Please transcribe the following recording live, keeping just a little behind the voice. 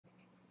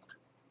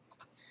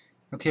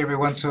Okay,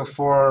 everyone, so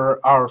for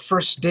our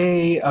first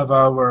day of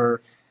our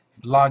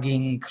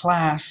blogging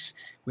class,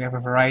 we have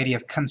a variety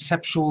of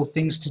conceptual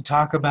things to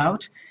talk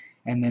about,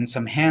 and then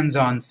some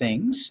hands-on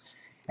things.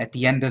 At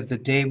the end of the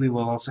day, we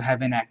will also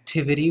have an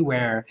activity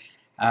where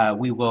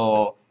we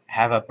will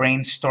have a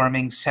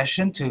brainstorming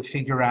session to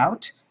figure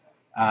out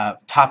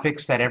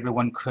topics that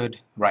everyone could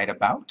write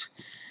about.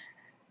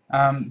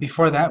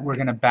 Before that, we're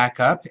going to back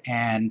up,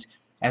 and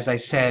as I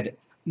said,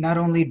 not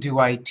only do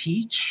I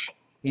teach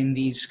in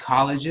these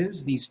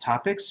colleges, these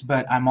topics,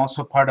 but I'm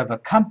also part of a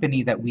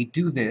company that we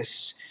do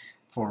this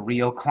for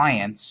real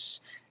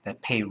clients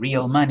that pay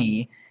real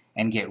money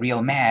and get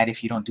real mad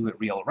if you don't do it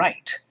real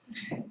right.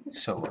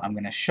 So I'm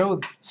going to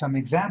show some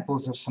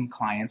examples of some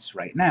clients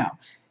right now.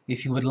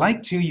 If you would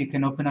like to, you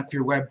can open up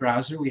your web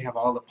browser. We have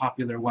all the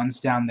popular ones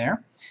down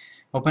there.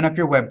 Open up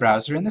your web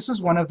browser, and this is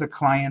one of the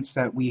clients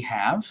that we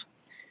have.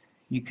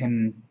 You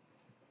can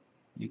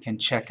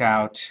check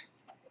out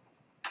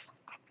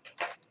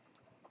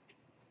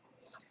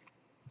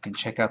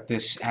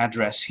this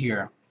address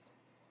here,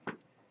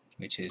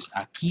 which is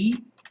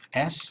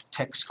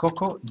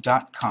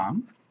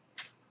aquiestexcoco.com.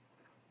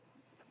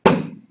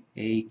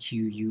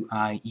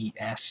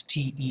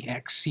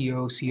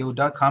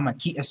 aquiestexcoco.com.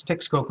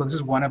 Aquiestexcoco. This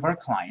is one of our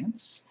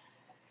clients.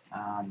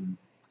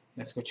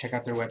 Let's go check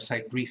out their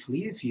website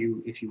briefly, if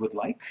you would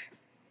like.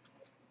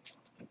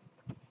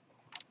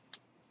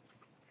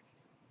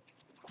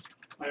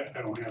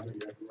 I don't have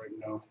it yet right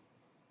now.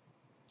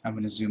 I'm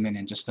going to zoom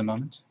in just a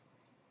moment.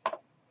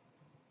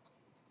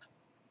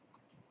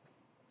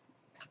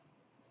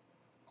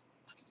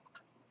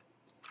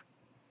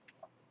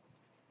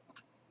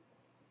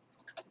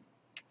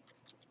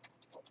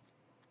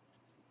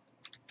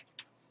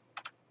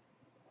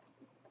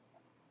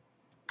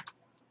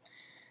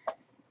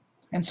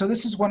 And so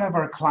this is one of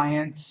our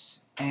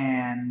clients,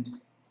 and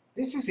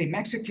this is a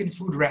Mexican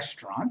food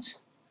restaurant.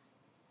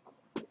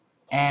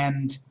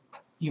 And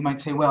you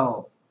might say,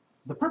 well,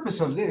 the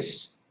purpose of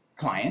this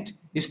client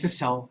is to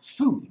sell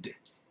food.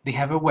 They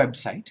have a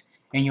website,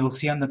 and you'll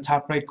see on the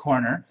top right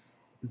corner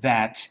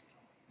that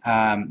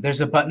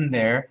there's a button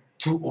there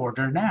to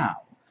order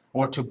now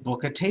or to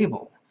book a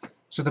table.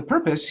 So the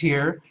purpose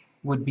here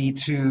would be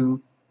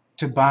to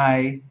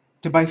buy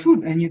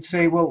food. And you'd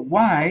say, well,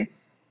 why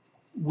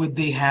would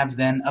they have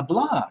then a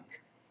blog?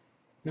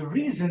 The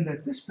reason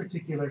that this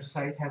particular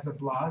site has a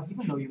blog,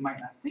 even though you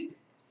might not think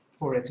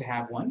for it to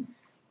have one,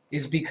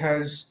 is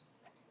because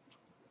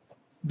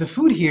the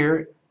food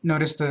here,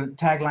 notice the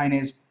tagline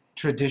is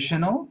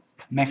traditional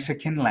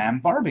Mexican lamb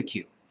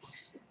barbecue.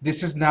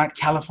 This is not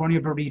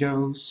California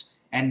burritos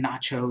and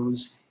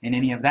nachos and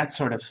any of that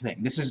sort of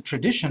thing. This is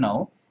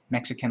traditional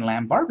Mexican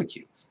lamb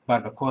barbecue,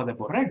 barbacoa de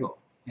borrego,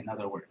 in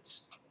other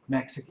words.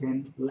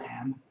 Mexican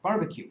lamb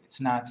barbecue. It's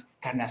not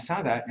carne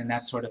asada and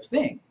that sort of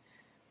thing.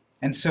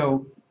 And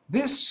so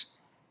this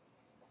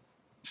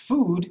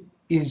food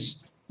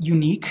is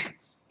unique,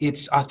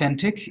 it's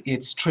authentic,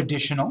 it's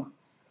traditional.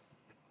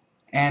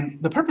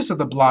 And the purpose of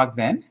the blog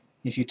then,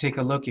 if you take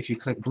a look, if you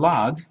click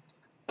blog,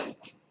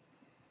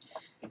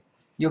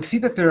 you'll see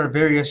that there are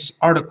various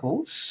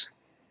articles,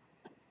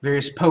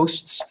 various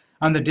posts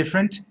on the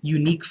different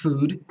unique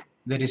food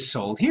that is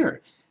sold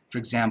here. For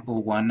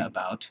example, one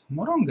about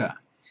moronga.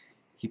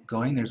 Keep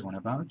going, there's one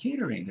about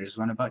catering, there's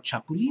one about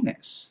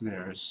chapulines,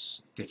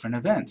 there's different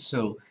events.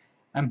 So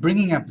I'm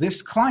bringing up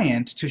this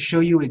client to show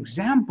you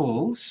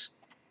examples,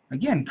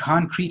 again,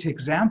 concrete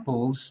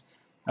examples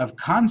of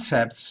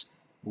concepts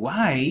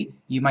why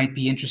you might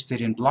be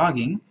interested in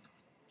blogging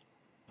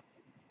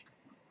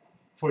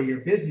for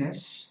your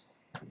business.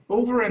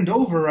 Over and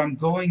over, I'm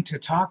going to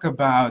talk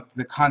about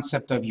the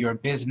concept of your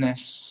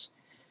business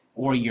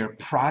or your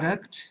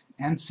product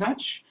and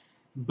such,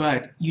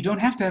 but you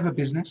don't have to have a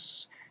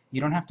business. You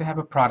don't have to have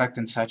a product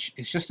and such.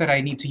 It's just that I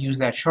need to use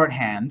that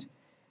shorthand,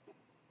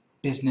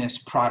 business,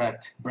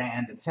 product,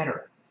 brand,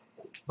 etc.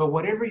 But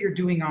whatever you're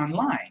doing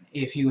online,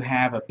 if you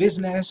have a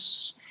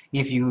business,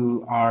 if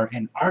you are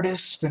an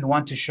artist and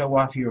want to show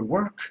off your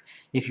work,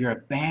 if you're a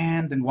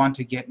band and want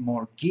to get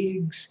more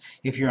gigs,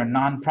 if you're a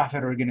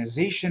nonprofit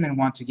organization and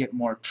want to get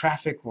more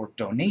traffic or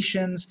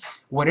donations,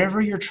 whatever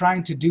you're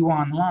trying to do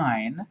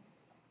online,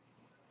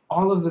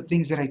 all of the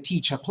things that I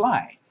teach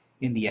apply.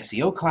 In the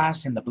SEO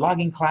class, in the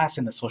blogging class,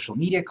 in the social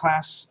media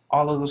class,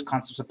 all of those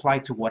concepts apply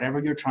to whatever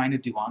you're trying to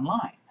do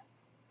online.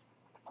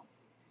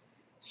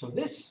 So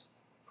this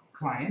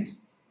client,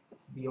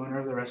 the owner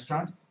of the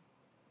restaurant,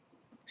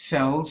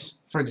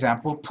 sells, for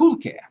example,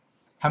 pulque.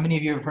 How many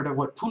of you have heard of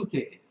what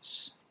pulque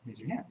is?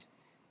 Raise your hand.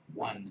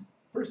 One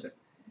person.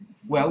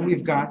 Well,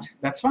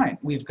 that's fine.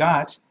 We've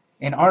got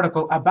an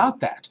article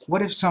about that.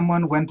 What if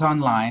someone went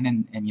online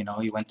and you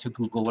know, you went to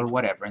Google or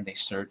whatever and they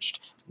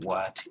searched,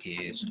 what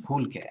is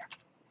pulque?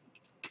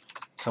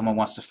 Someone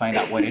wants to find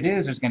out what it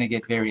is, there's going to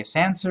get various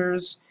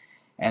answers,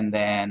 and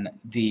then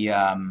the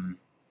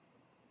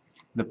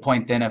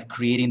point then of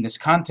creating this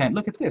content,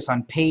 look at this,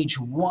 on page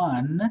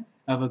 1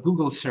 of a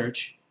Google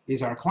search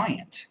is our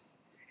client.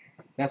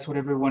 That's what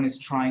everyone is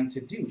trying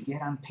to do.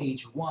 Get on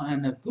page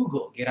 1 of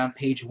Google, get on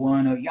page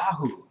 1 of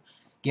Yahoo.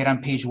 get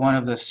on page 1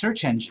 of the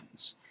search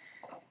engines.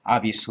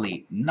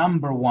 Obviously,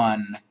 number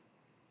 1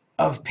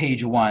 of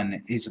page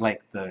 1 is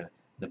like the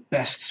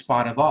best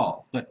spot of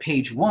all, but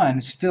page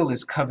 1 still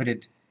is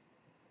coveted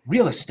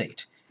real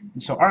estate.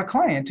 And so our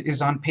client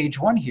is on page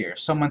 1 here. If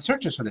someone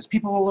searches for this,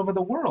 people all over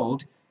the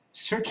world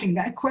searching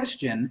that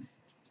question,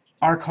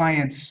 our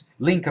client's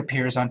link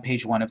appears on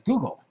page 1 of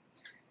Google.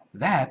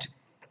 That,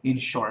 in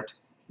short,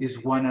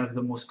 is one of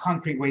the most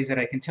concrete ways that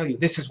I can tell you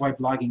this is why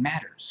blogging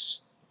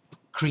matters.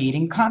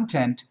 Creating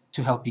content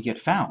to help you get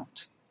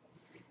found.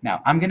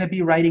 Now, I'm going to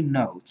be writing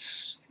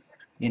notes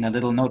in a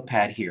little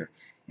notepad here,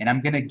 and I'm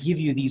going to give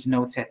you these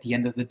notes at the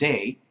end of the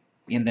day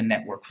in the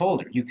network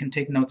folder. You can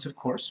take notes, of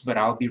course, but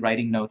I'll be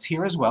writing notes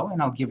here as well,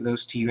 and I'll give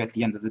those to you at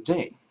the end of the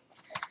day.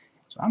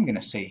 So I'm going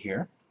to say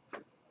here,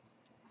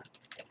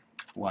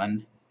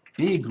 one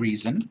big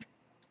reason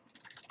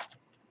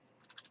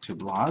to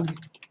blog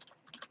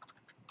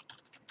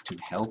to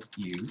help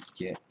you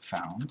get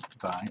found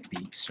by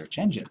the search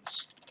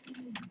engines.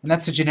 And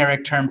that's a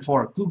generic term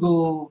for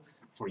Google,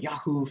 for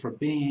Yahoo, for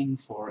Bing,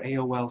 for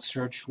AOL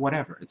search,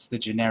 whatever. It's the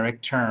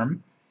generic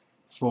term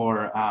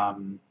for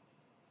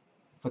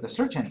the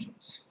search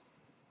engines.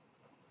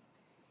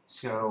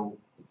 So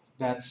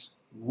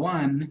that's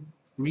one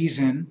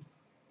reason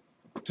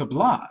to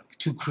blog,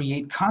 to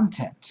create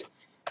content.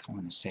 So I'm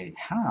going to say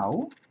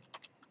how.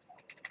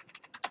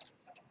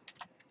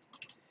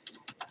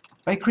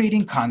 By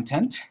creating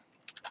content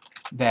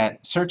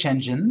that search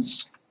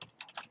engines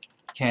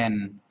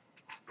can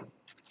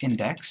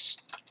index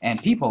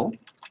and people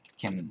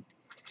can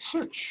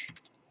search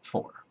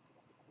for.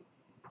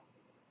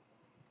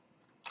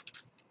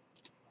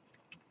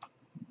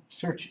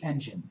 Search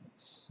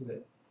engines,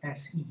 the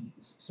SEs,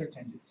 search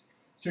engines.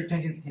 Search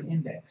engines can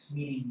index,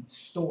 meaning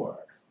store.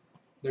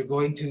 They're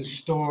going to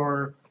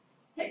store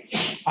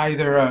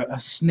either a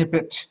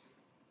snippet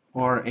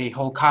or a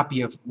whole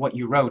copy of what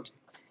you wrote.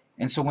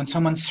 And so when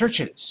someone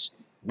searches,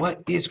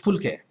 what is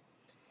pulque?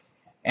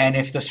 And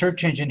if the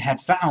search engine had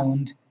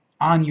found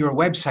on your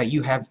website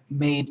you have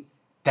made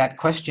that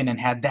question and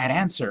had that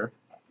answer,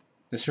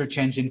 the search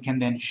engine can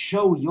then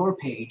show your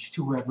page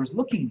to whoever's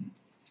looking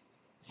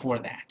for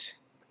that.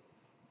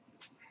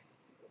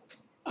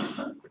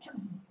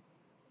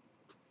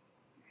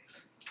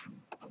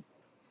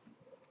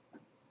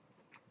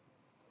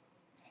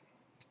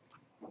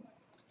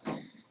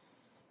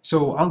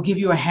 So I'll give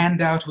you a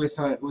handout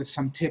with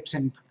some tips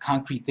and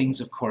concrete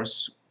things, of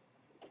course.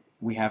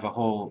 We have a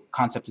whole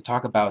concept to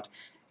talk about.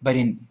 But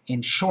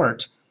in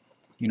short,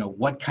 you know,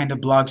 what kind of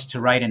blogs to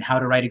write and how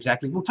to write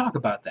exactly, we'll talk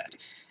about that.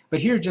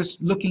 But here,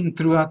 just looking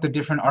throughout the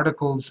different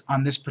articles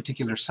on this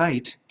particular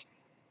site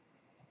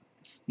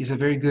is a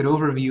very good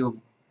overview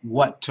of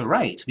what to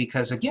write.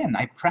 Because again,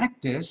 I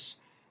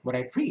practice what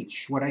I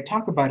preach, what I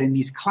talk about in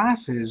these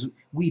classes.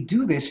 We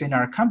do this in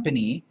our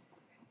company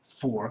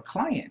for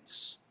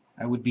clients.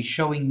 I would be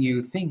showing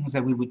you things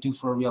that we would do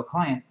for a real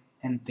client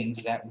and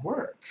things that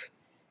work.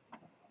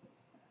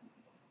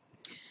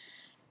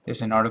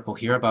 There's an article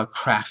here about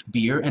craft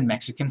beer and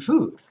Mexican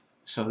food.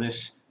 So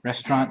this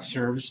restaurant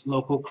serves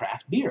local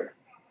craft beer.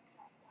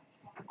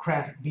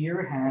 Craft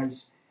beer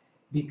has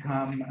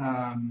become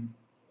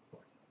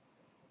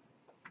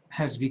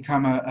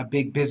a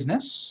big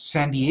business.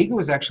 San Diego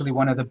is actually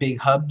one of the big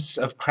hubs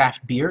of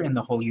craft beer in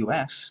the whole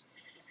US.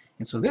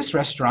 And so this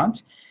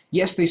restaurant,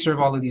 yes, they serve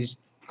all of these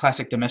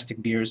classic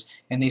domestic beers,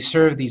 and they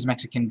serve these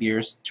Mexican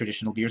beers,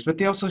 traditional beers, but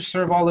they also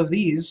serve all of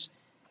these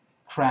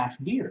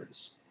craft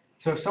beers.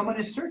 So if someone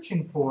is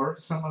searching for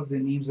some of the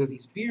names of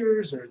these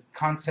beers or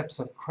concepts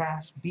of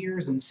craft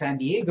beers in San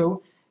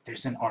Diego,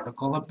 there's an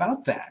article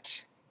about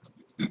that.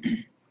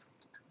 There's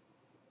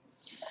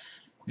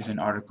an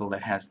article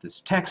that has this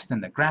text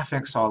and the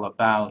graphics all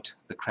about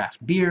the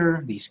craft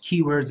beer, these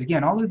keywords,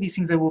 again, all of these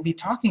things that we'll be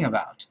talking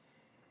about.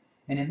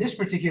 And in this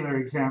particular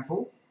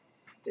example,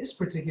 this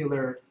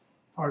particular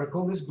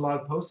article, this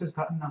blog post has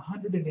gotten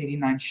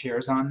 189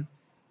 shares on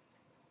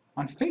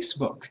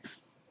Facebook.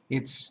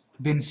 It's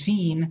been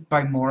seen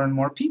by more and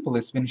more people.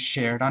 It's been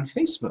shared on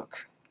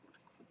Facebook,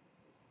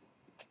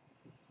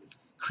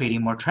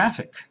 creating more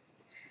traffic.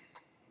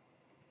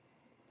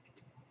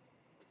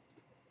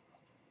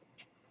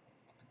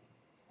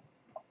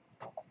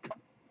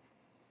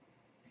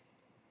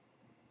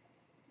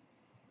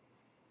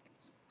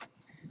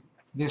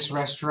 This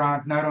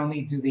restaurant, not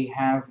only do they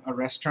have a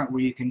restaurant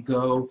where you can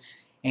go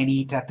and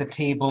eat at the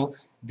table,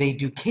 they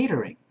do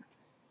catering.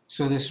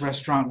 So this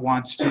restaurant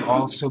wants to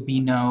also be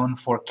known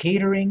for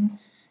catering.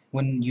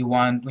 When you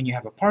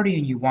have a party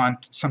and you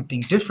want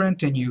something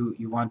different and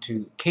you want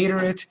to cater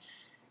it,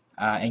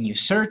 and you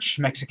search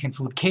Mexican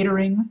food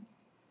catering,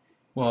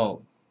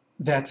 well,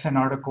 that's an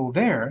article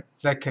there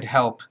that could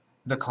help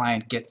the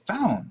client get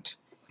found,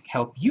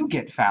 help you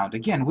get found.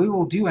 Again, we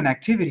will do an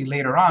activity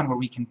later on where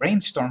we can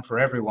brainstorm for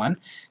everyone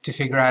to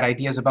figure out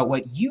ideas about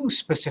what you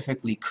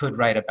specifically could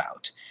write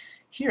about.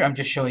 Here I'm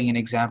just showing an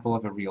example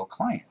of a real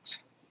client.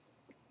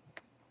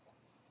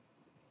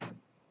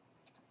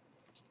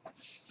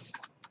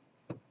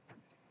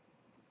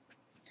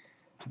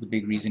 The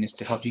big reason is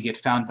to help you get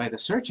found by the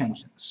search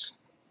engines.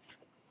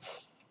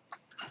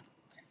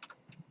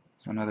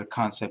 So another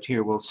concept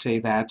here will say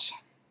that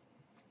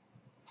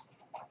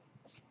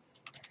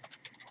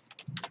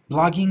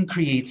blogging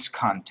creates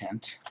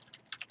content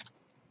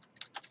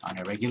on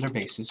a regular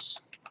basis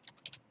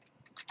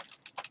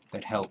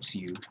that helps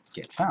you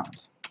get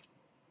found.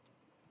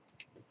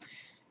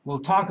 We'll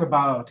talk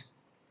about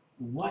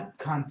what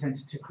content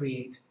to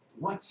create,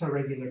 what's a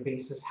regular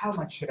basis, how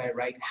much should I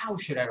write, how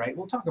should I write.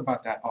 We'll talk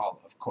about that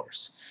all, of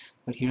course.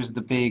 But here's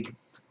the big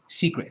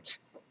secret.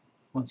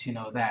 Once you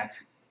know that,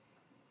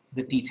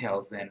 the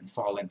details then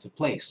fall into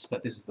place.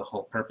 But this is the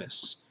whole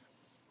purpose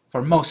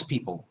for most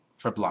people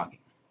for blogging.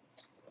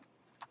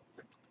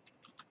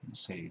 Let's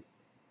say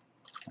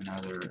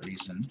another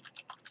reason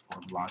for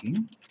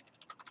blogging: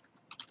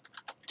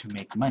 to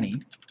make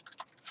money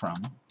from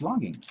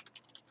blogging.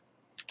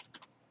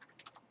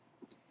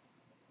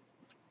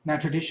 Now,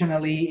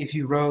 traditionally, if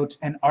you wrote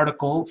an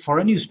article for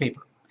a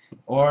newspaper,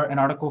 or an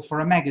article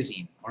for a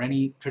magazine, or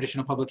any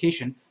traditional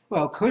publication,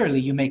 well, clearly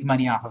you make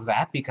money off of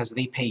that because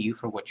they pay you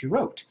for what you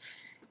wrote.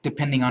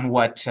 Depending on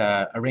what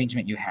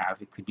arrangement you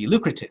have, it could be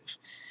lucrative.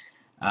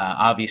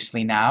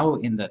 Obviously now,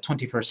 in the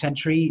 21st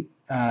century,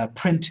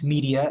 print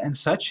media and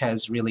such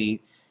has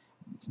really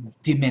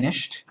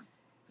diminished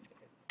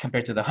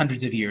compared to the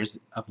hundreds of years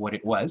of what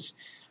it was.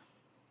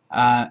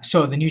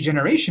 So the new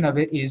generation of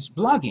it is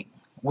blogging,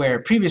 where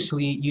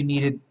previously you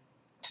needed,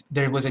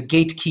 there was a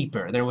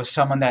gatekeeper, there was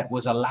someone that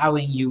was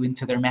allowing you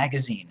into their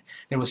magazine,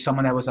 there was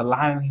someone that was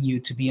allowing you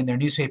to be in their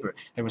newspaper,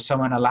 there was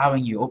someone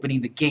allowing you,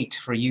 opening the gate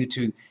for you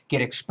to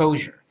get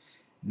exposure.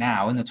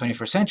 Now, in the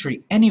 21st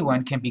century,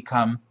 anyone can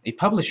become a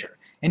publisher,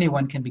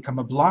 anyone can become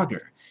a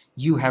blogger.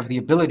 You have the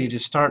ability to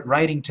start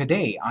writing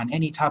today on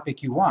any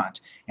topic you want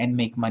and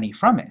make money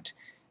from it.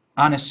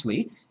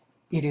 Honestly,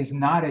 it is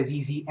not as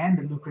easy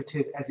and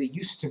lucrative as it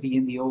used to be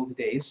in the old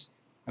days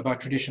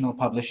about traditional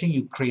publishing.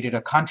 You created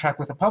a contract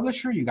with a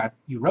publisher, you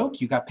wrote,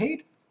 you got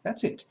paid,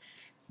 that's it.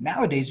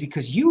 Nowadays,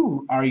 because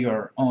you are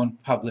your own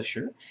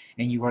publisher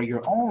and you are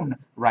your own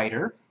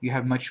writer, you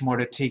have much more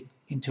to take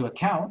into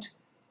account,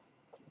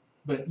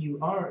 but you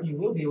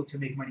will be able to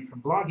make money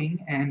from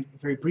blogging, and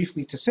very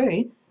briefly to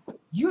say,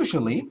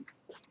 usually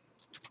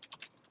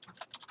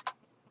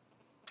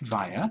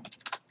via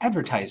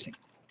advertising.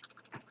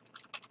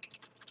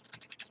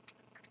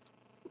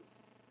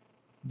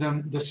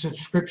 The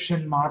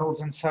subscription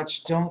models and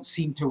such don't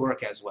seem to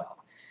work as well.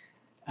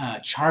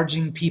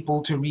 Charging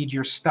people to read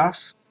your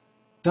stuff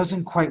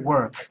doesn't quite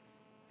work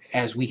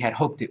as we had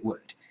hoped it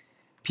would.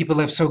 People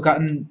have so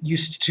gotten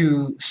used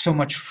to so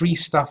much free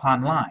stuff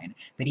online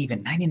that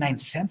even 99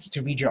 cents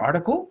to read your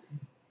article,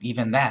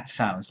 even that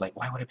sounds like,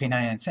 why would I pay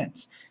 99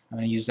 cents? I'm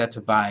going to use that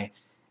to buy,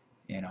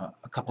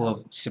 a couple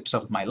of sips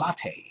of my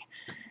latte.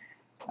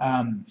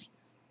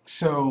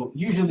 So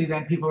usually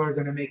then people are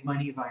going to make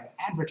money via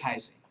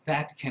advertising.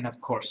 That can,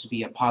 of course,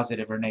 be a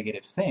positive or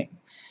negative thing.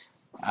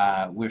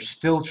 We're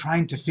still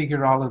trying to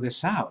figure all of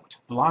this out.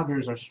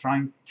 Bloggers are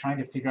trying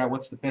to figure out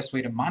what's the best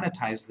way to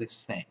monetize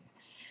this thing,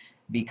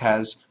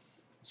 because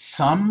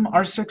some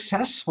are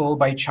successful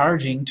by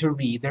charging to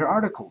read their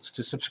articles,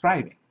 to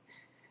subscribing.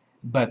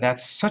 But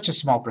that's such a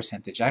small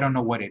percentage. I don't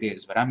know what it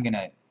is, but I'm going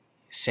to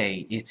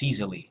say it's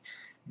easily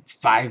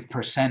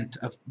 5%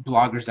 of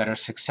bloggers that are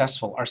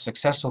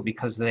successful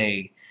because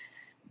they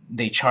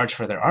charge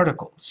for their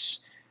articles.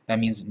 That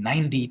means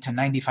 90 to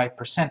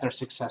 95% are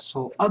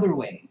successful other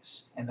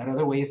ways, and that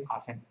other way is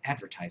often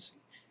advertising.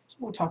 So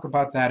we'll talk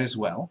about that as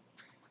well.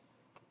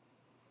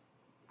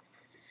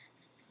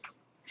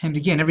 And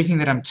again, everything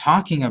that I'm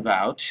talking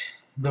about,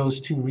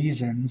 those two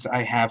reasons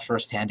I have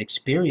firsthand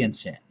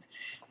experience in.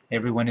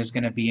 Everyone is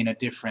going to be on a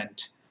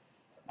different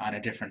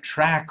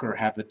track or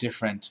have a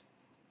different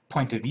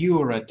point of view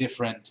or a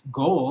different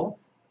goal,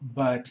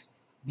 but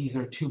these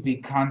are two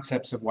big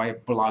concepts of why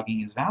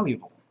blogging is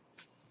valuable.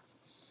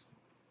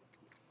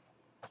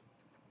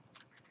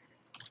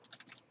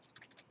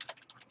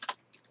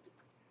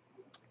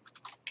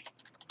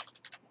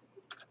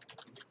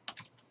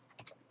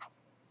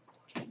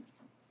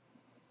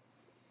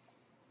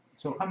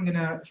 So I'm going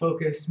to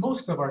focus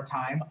most of our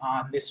time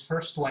on this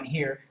first one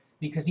here,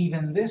 because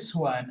even this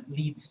one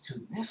leads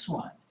to this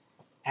one.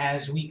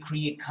 As we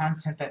create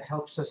content that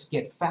helps us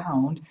get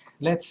found,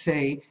 let's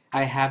say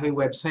I have a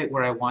website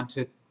where I want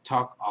to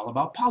talk all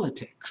about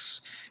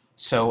politics.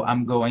 So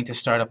I'm going to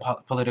start a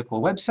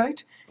political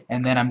website,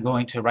 and then I'm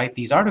going to write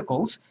these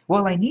articles.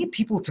 Well, I need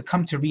people to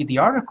come to read the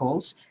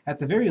articles. At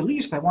the very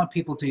least, I want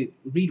people to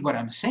read what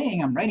I'm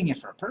saying. I'm writing it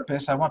for a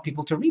purpose. I want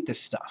people to read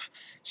this stuff.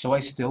 So I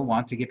still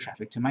want to get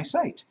traffic to my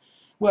site.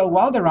 Well,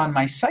 while they're on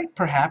my site,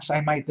 perhaps I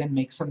might then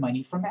make some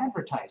money from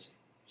advertising.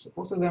 So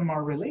both of them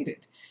are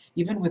related.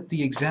 Even with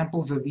the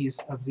examples of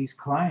these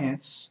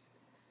clients,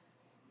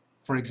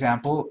 for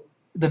example,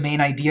 the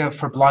main idea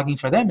for blogging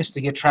for them is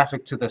to get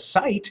traffic to the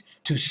site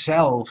to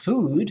sell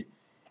food,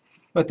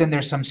 but then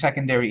there's some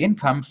secondary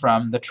income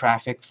from the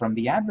traffic from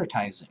the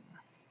advertising.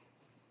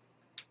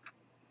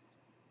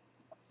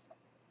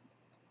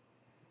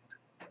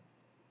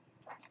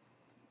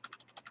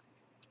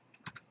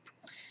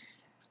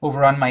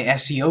 Over on my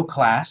SEO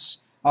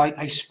class,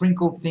 I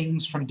sprinkled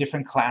things from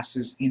different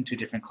classes into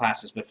different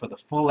classes, but for the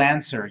full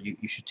answer,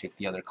 you should take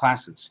the other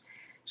classes.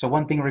 So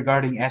one thing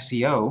regarding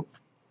SEO,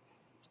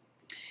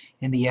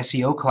 in the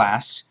SEO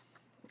class,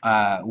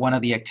 one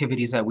of the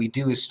activities that we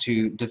do is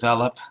to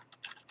develop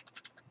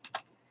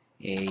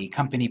a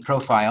company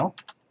profile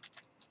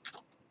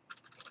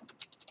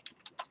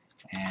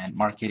and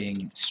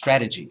marketing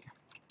strategy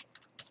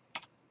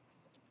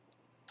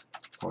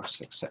for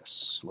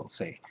success, we'll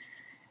say.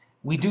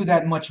 We do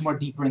that much more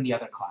deeper in the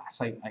other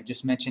class. I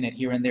just mention it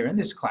here and there in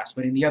this class,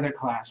 but in the other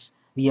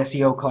class, the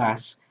SEO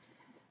class,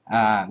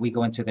 we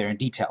go into there in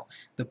detail.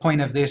 The point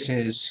of this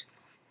is,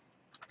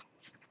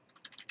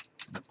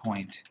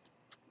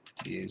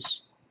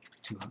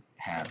 to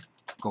have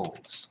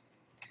goals.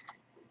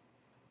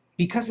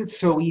 Because it's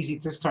so easy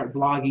to start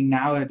blogging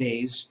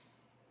nowadays,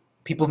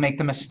 people make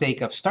the mistake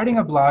of starting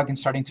a blog and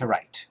starting to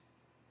write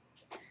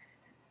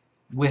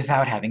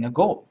without having a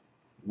goal.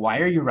 Why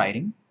are you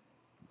writing?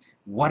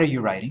 What are you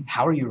writing?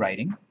 How are you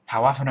writing?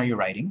 How often are you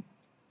writing?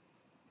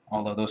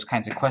 All of those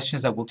kinds of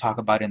questions that we'll talk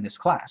about in this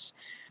class.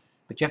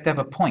 But you have to have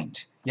a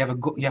point. You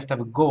have to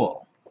have a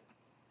goal.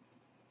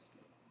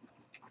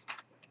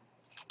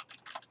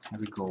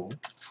 Have a goal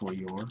for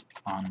your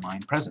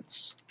online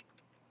presence.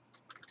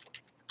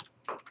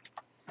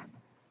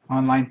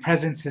 Online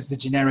presence is the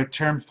generic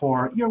term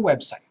for your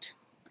website,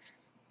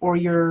 or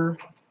your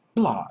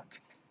blog,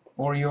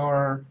 or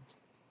your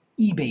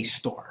eBay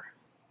store,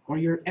 or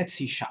your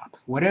Etsy shop,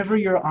 whatever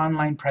your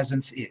online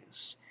presence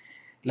is.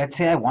 Let's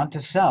say I want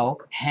to sell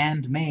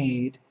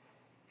handmade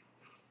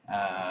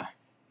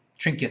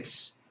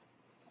trinkets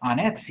on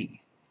Etsy.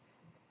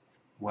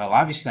 Well,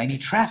 obviously I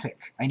need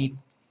traffic. I need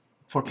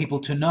for people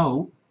to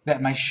know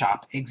that my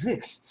shop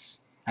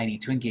exists. I need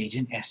to engage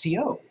in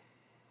SEO.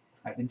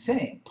 I've been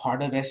saying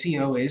part of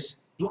SEO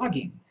is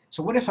blogging.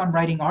 So what if I'm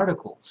writing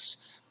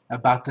articles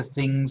about the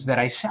things that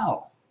I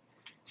sell?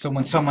 So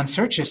when someone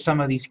searches some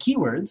of these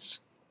keywords,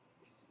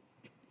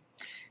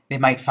 they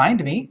might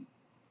find me,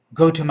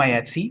 go to my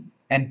Etsy,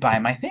 and buy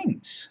my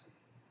things.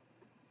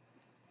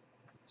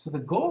 So the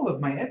goal of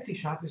my Etsy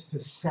shop is to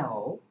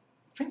sell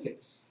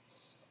trinkets.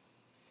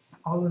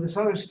 All of this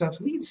other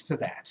stuff leads to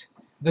that.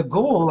 The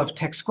goal of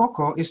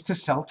Texcoco is to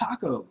sell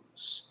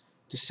tacos,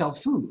 to sell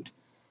food.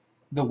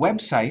 The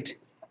website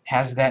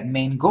has that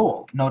main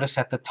goal. Notice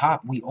at the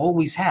top we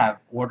always have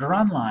order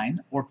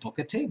online or book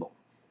a table.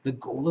 The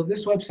goal of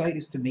this website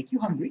is to make you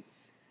hungry,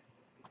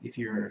 if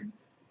you're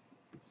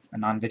a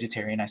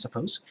non-vegetarian, I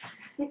suppose,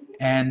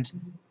 and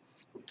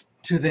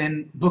to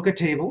then book a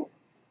table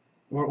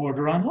or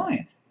order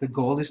online. The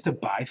goal is to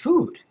buy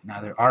food.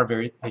 Now there are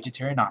very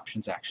vegetarian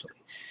options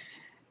actually,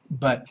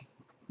 but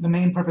the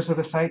main purpose of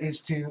the site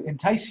is to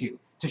entice you,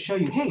 to show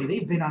you, hey,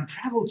 they've been on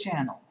Travel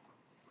Channel.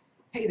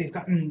 Hey, they've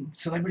gotten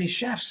celebrity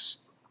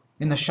chefs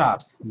in the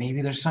shop.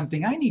 Maybe there's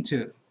something I need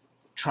to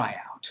try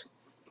out.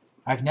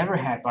 I've never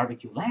had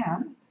barbecue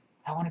lamb.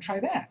 I want to try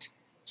that.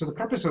 So the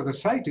purpose of the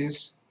site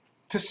is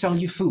to sell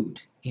you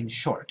food, in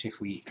short,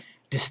 if we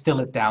distill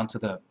it down to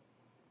the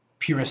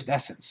purest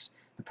essence.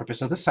 The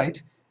purpose of the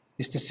site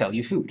is to sell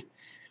you food.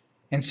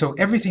 And so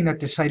everything that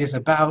the site is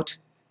about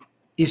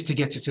is to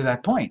get you to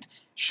that point,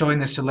 showing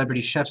the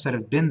celebrity chefs that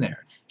have been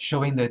there,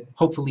 showing the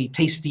hopefully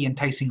tasty,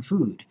 enticing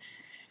food,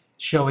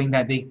 showing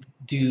that they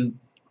do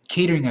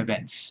catering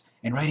events,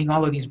 and writing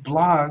all of these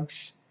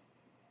blogs,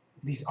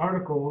 these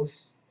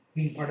articles,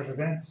 being part of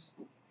events,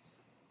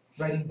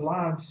 writing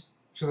blogs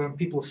so that when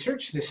people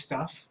search this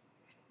stuff,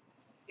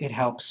 it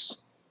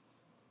helps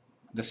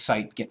the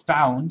site get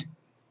found,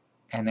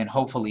 and then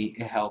hopefully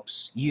it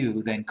helps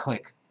you then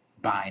click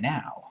buy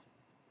now.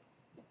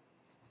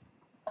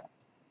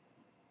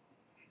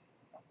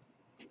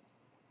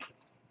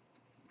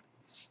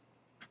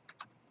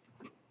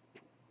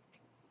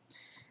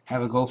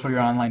 Have a goal for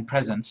your online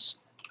presence.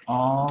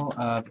 All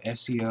of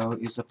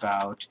SEO is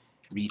about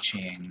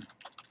reaching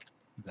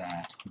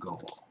that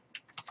goal.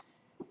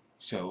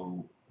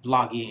 So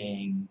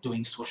blogging,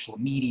 doing social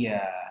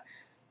media,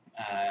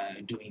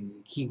 doing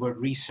keyword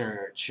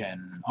research,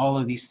 and all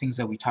of these things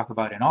that we talk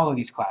about in all of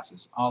these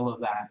classes, all of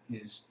that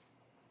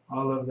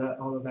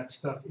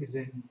stuff is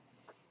in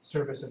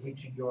service of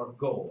reaching your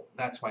goal.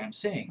 That's why I'm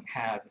saying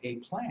have a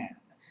plan.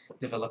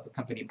 Develop a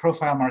company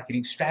profile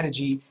marketing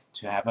strategy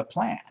to have a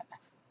plan.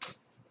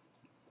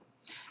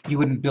 You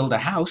wouldn't build a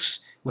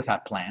house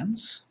without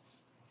plans.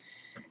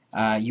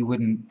 You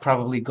wouldn't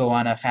probably go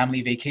on a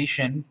family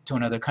vacation to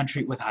another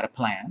country without a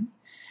plan.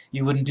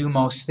 You wouldn't do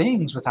most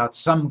things without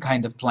some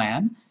kind of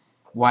plan.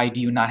 Why do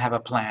you not have a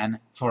plan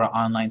for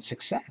online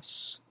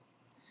success?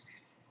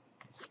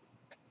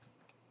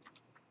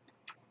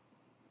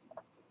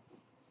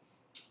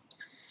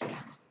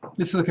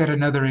 Let's look at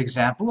another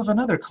example of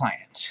another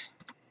client.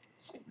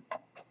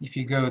 If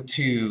you go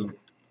to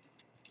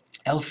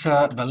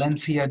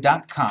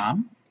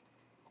elsavalencia.com,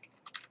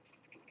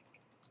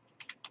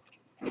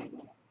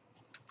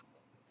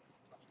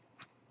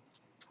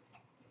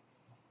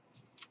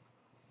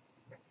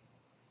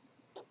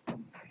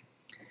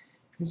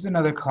 This is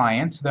another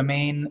client. The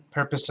main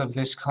purpose of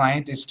this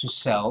client is to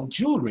sell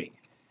jewelry,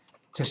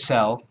 to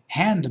sell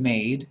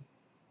handmade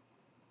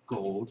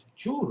gold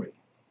jewelry.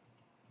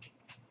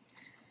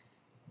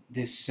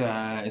 This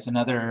is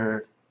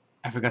another,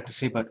 I forgot to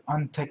say, but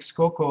on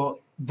Texcoco,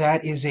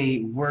 that is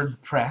a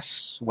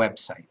WordPress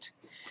website.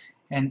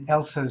 And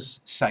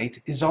Elsa's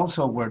site is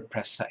also a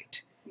WordPress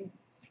site.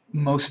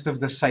 Most of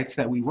the sites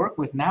that we work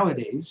with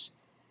nowadays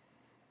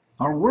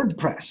are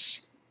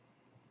WordPress.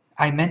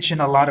 I mention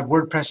a lot of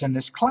WordPress in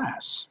this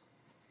class.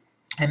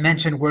 I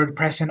mention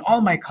WordPress in all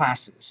my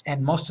classes,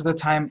 and most of the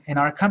time in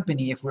our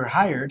company, if we're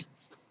hired,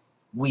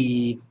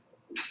 we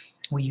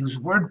use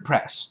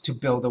WordPress to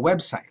build a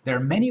website. There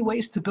are many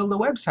ways to build a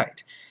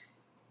website.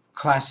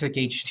 Classic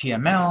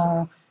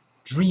HTML,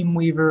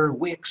 Dreamweaver,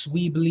 Wix,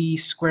 Weebly,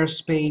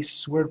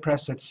 Squarespace,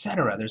 WordPress,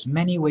 etc. There's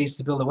many ways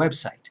to build a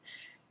website.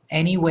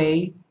 Any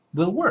way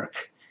will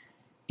work.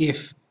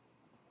 If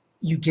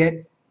you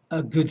get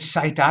a good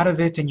site out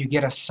of it and you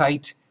get a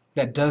site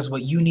that does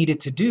what you need it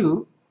to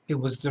do, it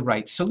was the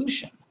right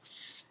solution.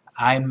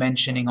 I'm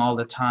mentioning all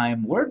the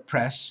time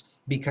WordPress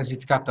because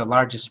it's got the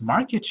largest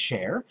market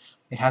share.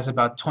 It has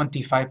about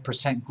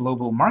 25%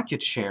 global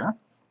market share.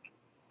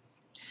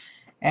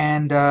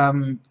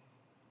 And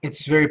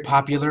it's very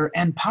popular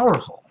and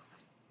powerful.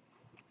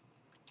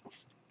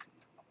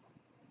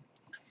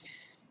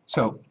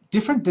 So,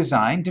 different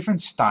design,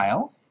 different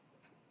style,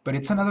 but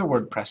it's another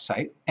WordPress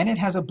site, and it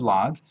has a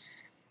blog.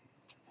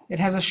 It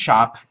has a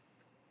shop,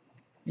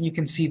 and you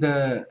can see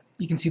the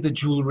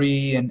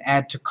jewelry and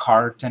add to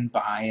cart and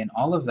buy and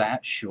all of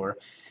that, sure.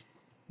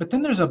 But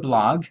then there's a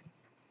blog,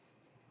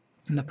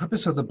 and the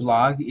purpose of the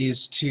blog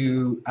is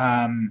to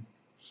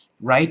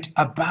write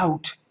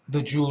about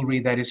the jewelry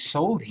that is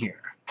sold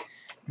here.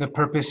 The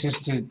purpose is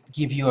to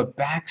give you a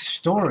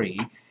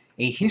backstory,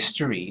 a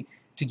history,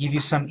 to give you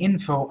some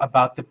info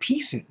about the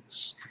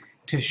pieces,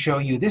 to show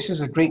you this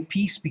is a great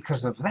piece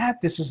because of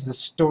that, this is the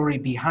story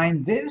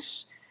behind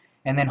this,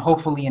 and then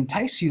hopefully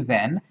entice you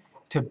then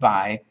to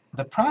buy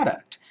the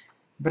product.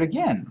 But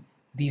again,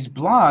 these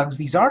blogs,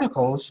 these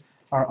articles,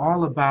 are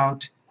all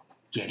about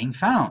getting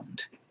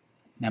found.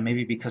 Now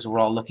maybe because we're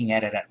all looking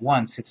at it at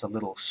once, it's a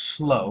little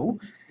slow.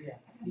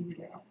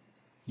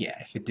 Yeah,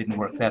 if it didn't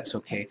work, that's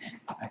okay.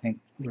 I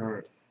think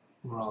we're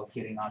all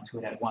getting onto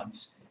it at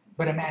once.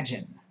 But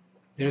imagine,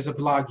 there's a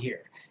blog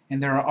here,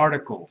 and there are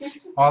articles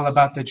all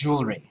about the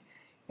jewelry.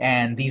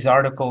 And these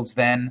articles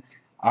then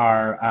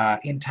are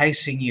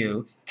enticing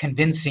you,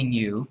 convincing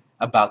you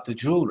about the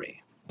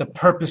jewelry. The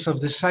purpose of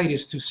the site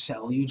is to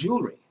sell you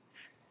jewelry.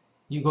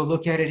 You go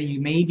look at it and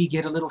you maybe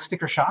get a little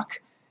sticker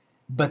shock,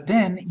 but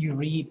then you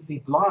read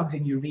the blogs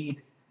and you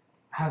read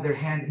how they're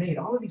handmade.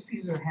 All of these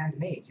pieces are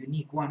handmade,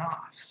 unique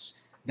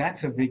one-offs.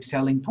 That's a big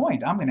selling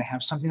point. I'm going to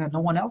have something that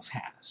no one else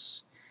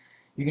has.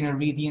 You're going to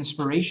read the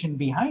inspiration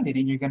behind it,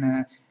 and you're going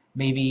to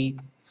maybe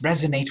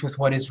resonate with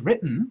what is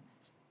written,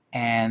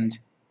 and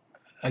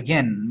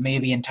again,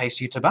 maybe entice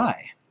you to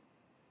buy.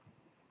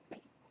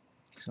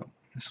 So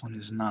this one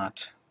is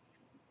not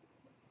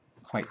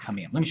quite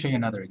coming up. Let me show you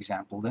another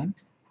example then.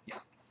 Yeah,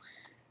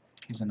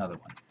 here's another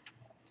one.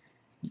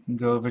 You can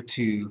go over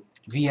to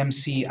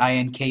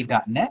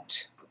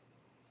vmcink.net.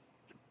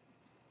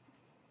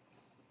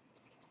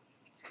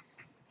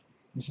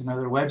 This is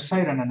another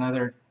website on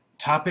another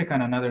topic,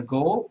 on another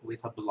goal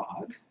with a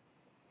blog.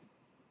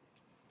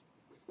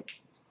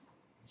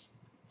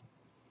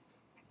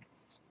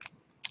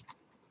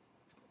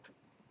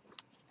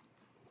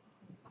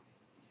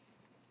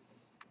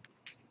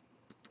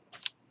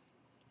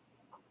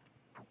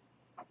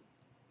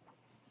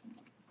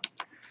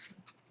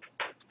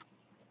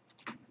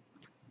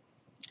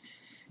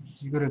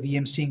 You go to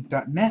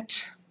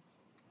vmcink.net.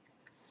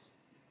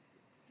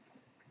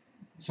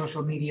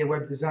 Social media,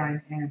 web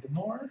design, and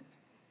more.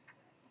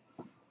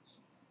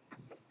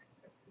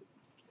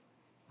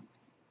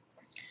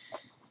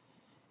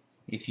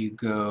 If you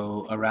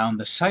go around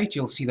the site,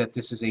 you'll see that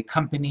this is a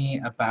company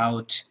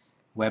about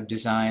web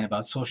design,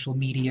 about social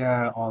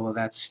media, all of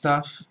that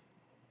stuff.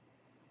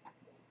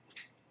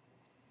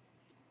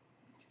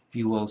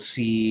 You will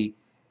see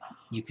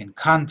you can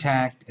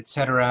contact,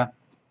 etc.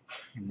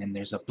 And then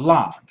there's a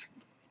blog.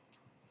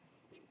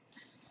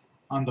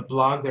 On the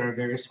blog, there are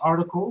various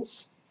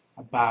articles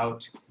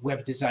about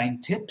web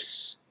design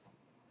tips.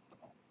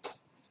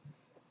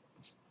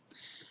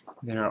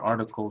 There are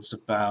articles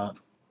about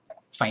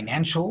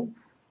financial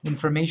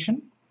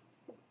information,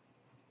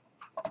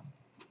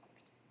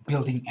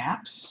 building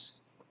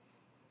apps.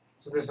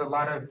 So there's a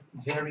lot of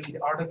varied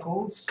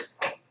articles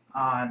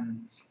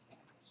on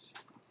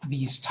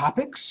these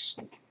topics,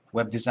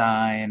 web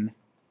design,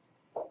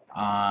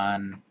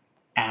 on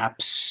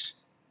apps,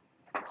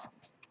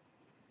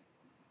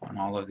 on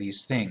all of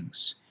these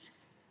things.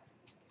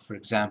 For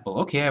example,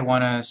 okay, I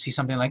want to see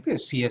something like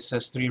this,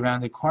 CSS 3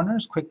 rounded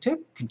corners, quick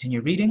tip,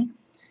 continue reading,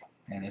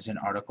 and there's an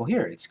article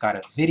here. It's got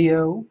a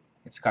video,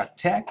 it's got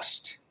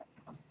text.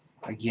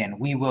 Again,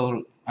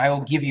 I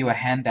will give you a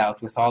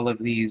handout with all of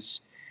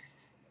these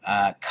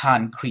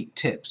concrete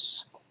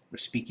tips. We're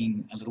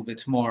speaking a little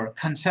bit more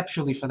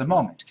conceptually for the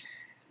moment.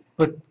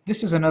 But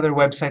this is another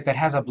website that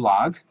has a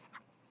blog,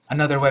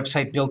 another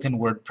website built in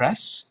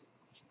WordPress,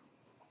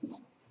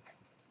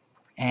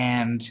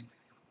 and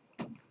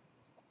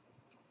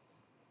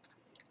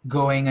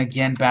going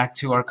again back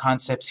to our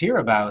concepts here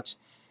about,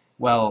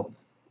 well,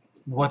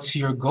 what's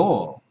your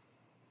goal?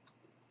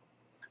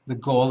 The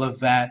goal of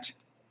that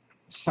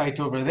site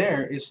over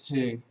there is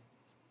to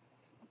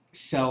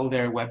sell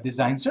their web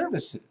design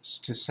services,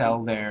 to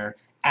sell their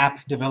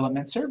app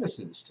development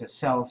services, to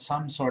sell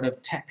some sort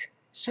of tech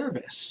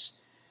service.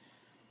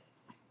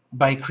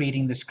 By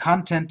creating this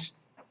content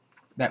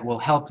that will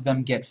help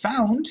them get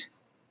found,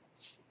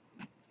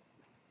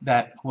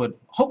 that would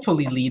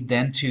hopefully lead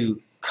them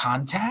to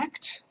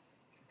contact,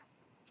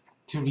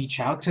 to reach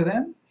out to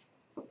them,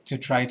 to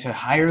try to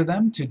hire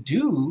them to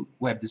do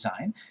web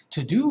design,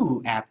 to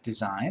do app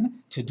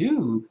design, to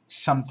do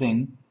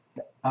something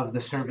of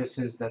the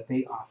services that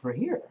they offer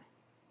here.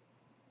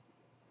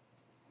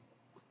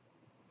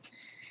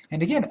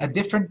 And again, a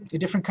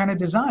different kind of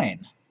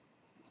design,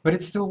 but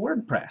it's still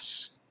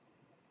WordPress.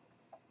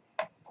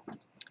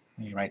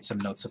 Let me write some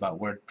notes about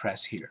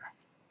WordPress here.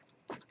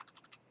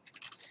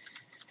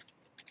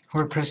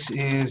 WordPress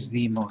is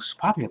the most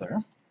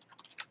popular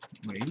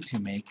way to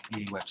make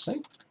a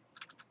website.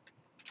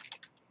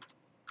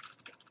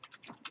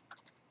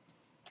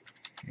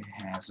 It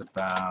has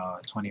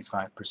about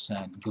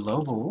 25%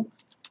 global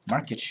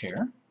market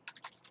share.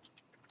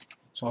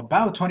 So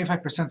about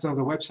 25% of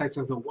the websites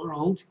of the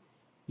world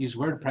use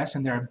WordPress,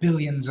 and there are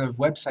billions of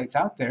websites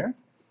out there.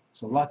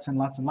 So lots and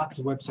lots and lots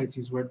of websites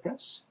use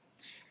WordPress.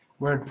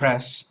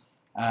 WordPress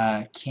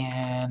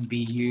can be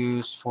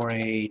used for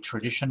a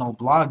traditional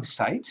blog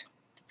site.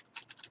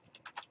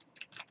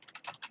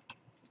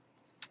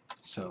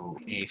 So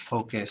a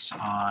focus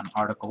on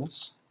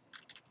articles,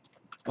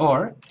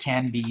 or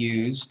can be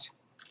used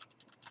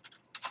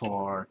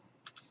for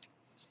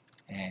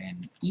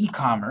an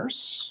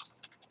e-commerce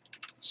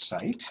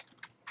site.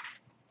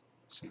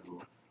 So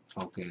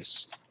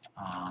focus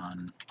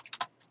on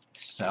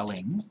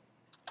selling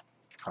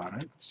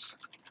products,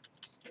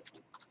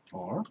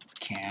 or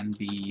can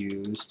be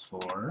used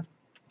for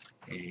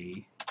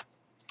a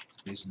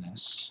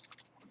business,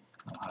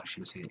 or how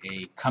should I say,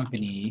 a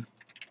company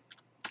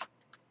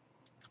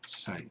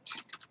site.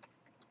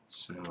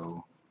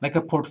 So like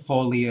a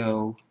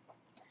portfolio.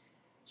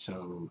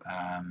 So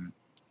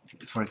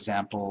for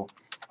example,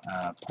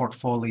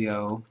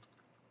 portfolio,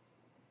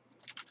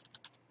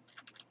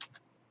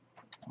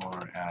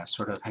 or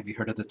sort of, have you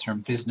heard of the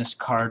term business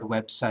card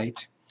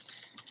website?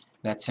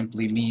 That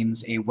simply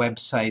means a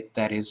website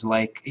that is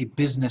like a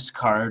business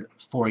card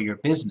for your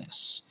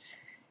business.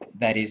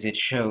 That is, it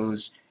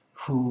shows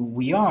who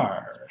we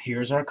are.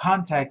 Here's our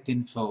contact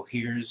info.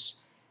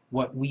 Here's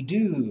what we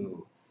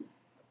do.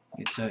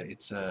 It's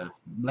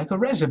like a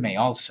resume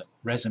also,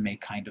 resume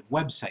kind of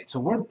website.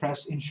 So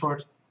WordPress, in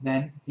short,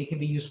 then, it can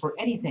be used for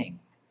anything.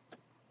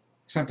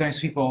 Sometimes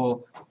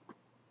people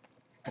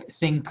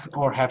think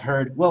or have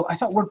heard, well, I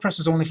thought WordPress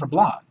was only for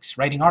blogs,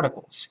 writing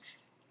articles.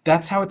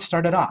 That's how it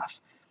started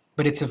off.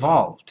 But it's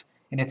evolved,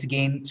 and it's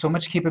gained so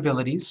much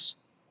capabilities,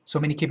 so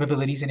many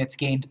capabilities, and it's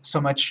gained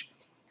so much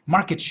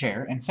market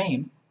share and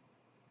fame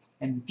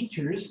and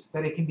features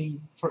that it can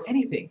be for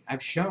anything.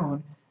 I've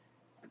shown,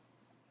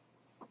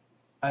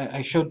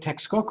 I showed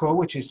Texcoco,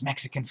 which is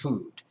Mexican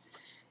food,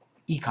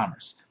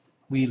 e-commerce.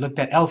 We looked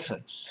at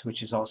Elsa's,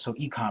 which is also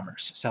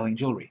e-commerce, selling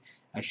jewelry.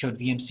 I showed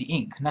VMC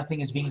Inc. Nothing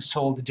is being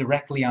sold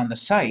directly on the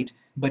site,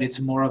 but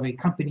it's more of a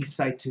company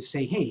site to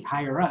say, hey,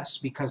 hire us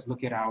because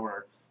look at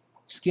our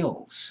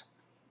skills.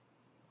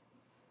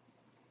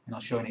 And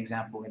I'll show an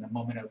example in a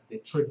moment of the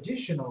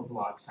traditional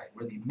blog site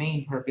where the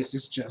main purpose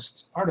is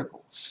just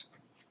articles.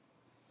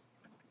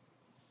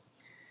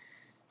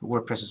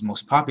 WordPress is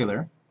most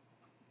popular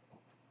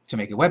to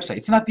make a website.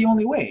 It's not the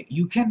only way.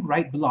 You can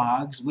write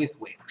blogs with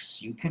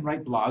Wix. You can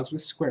write blogs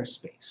with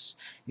Squarespace.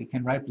 You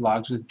can write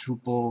blogs with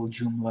Drupal,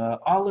 Joomla,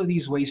 all of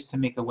these ways to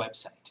make a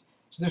website.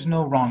 So there's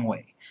no wrong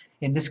way.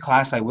 In this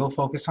class, I will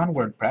focus on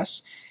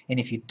WordPress, and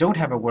if you don't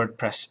have a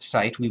WordPress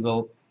site, we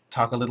will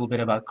talk a little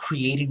bit about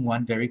creating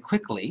one very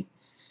quickly.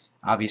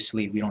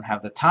 Obviously, we don't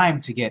have the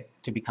time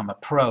to become a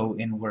pro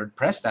in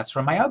WordPress. That's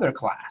from my other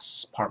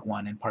class, Part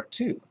 1 and Part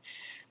 2.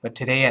 But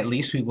today, at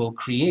least, we will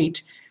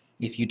create,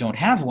 if you don't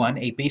have one,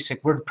 a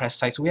basic WordPress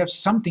site, so we have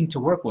something to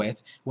work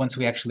with once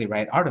we actually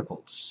write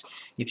articles.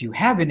 If you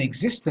have an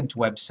existent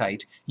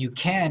website, you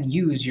can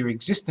use your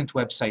existent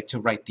website to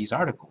write these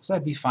articles.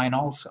 That'd be fine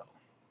also.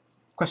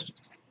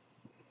 Questions?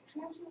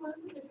 Can I ask you, what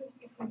is the difference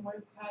between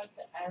WordPress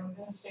and, I'm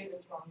going to say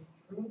this wrong,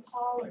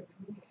 Drupal or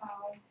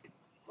Drupal?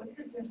 What's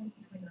the difference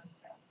between those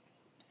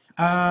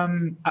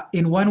two?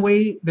 In one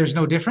way, there's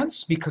no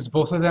difference because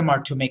both of them are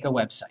to make a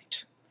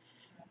website.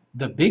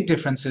 The big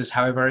difference is,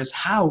 however, is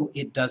how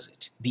it does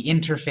it. The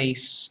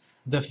interface,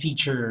 the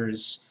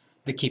features,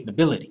 the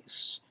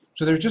capabilities.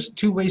 So there's just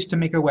two ways to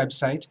make a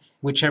website.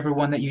 Whichever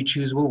one that you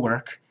choose will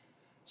work,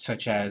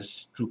 such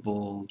as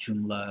Drupal,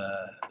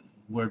 Joomla,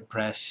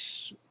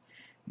 WordPress,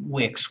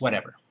 Wix,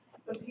 whatever.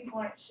 But people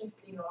aren't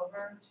shifting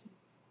over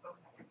to,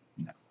 okay.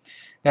 No.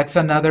 That's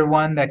another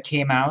one that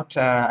came out.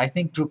 I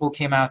think Drupal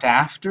came out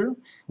after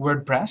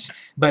WordPress,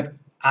 but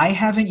I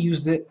haven't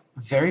used it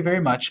very, very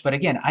much. But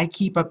again, I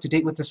keep up to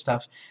date with the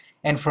stuff,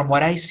 and from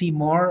what I see,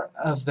 more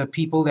of the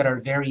people that are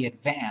very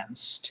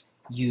advanced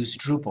use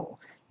Drupal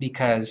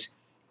because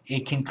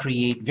it can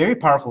create very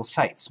powerful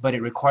sites, but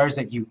it requires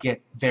that you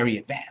get very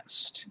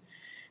advanced.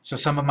 So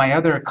some of my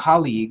other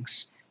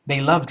colleagues, they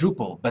love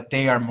Drupal, but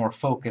they are more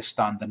focused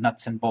on the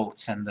nuts and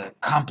bolts and the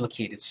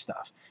complicated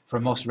stuff. For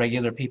most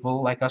regular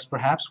people like us,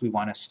 perhaps, we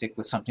want to stick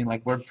with something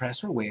like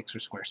WordPress or Wix or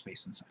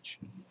Squarespace and such.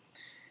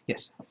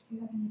 Yes? Do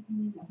you have any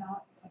opinion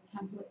about a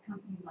template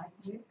company like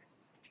Wix?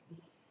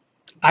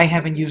 I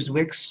haven't used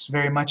Wix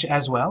very much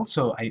as well,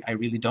 so I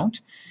really don't.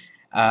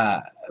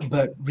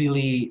 But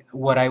really,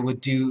 what I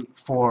would do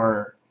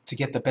to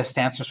get the best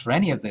answers for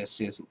any of this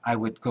is I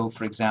would go,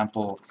 for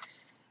example,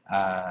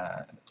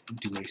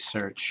 do a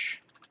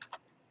search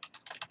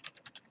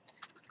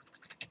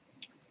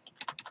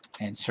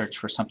and search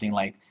for something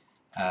like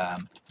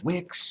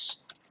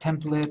Wix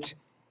template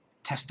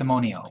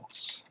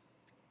testimonials.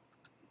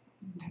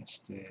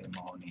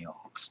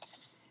 Testimonials.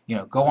 You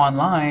know, go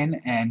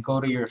online and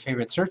go to your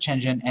favorite search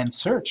engine and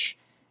search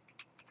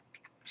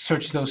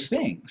those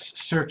things.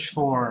 Search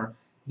for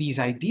these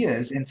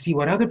ideas and see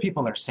what other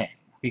people are saying,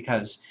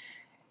 because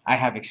I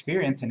have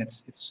experience, and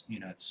it's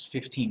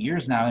 15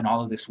 years now in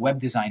all of this web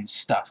design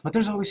stuff, but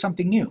there's always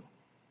something new.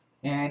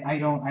 And I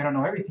don't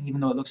know everything,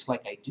 even though it looks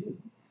like I do.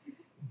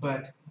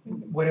 But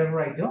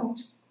whatever I don't,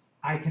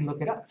 I can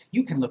look it up.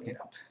 You can look it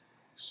up.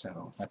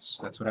 So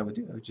that's what I would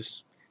do. I would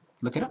just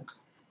look it up. Can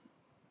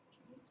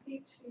you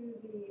speak to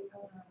the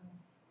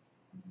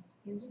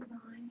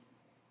InDesign?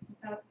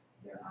 Because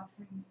they're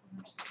offering so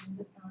much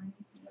InDesign.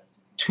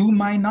 To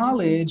my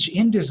knowledge,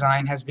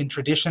 InDesign has been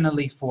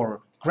traditionally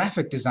for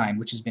graphic design,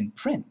 which has been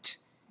print.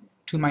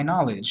 To my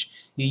knowledge,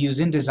 you use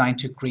InDesign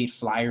to create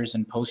flyers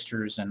and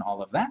posters and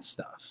all of that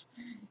stuff.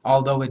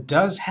 Although it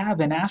does have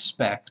an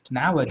aspect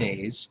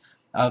nowadays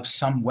of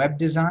some web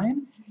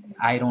design,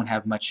 I don't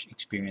have much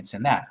experience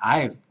in that.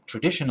 I've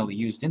traditionally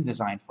used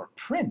InDesign for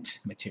print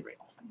material.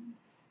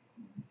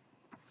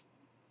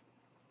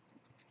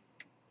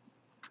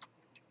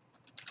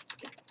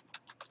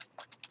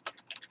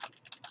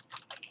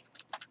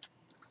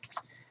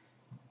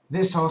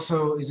 This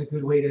also is a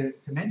good way to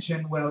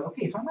mention, well,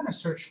 okay, if I'm going to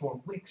search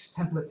for Wix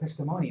template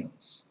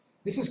testimonials,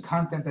 this is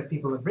content that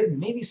people have written.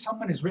 Maybe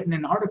someone has written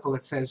an article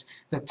that says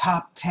the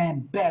top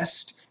 10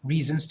 best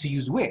reasons to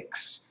use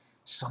Wix.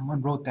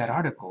 Someone wrote that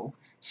article,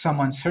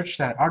 someone searched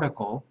that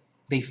article,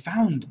 they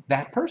found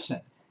that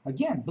person.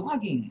 Again,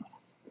 blogging.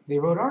 They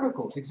wrote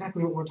articles,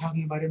 exactly what we're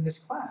talking about in this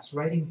class,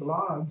 writing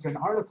blogs and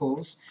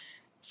articles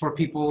for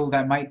people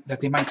that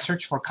they might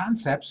search for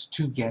concepts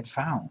to get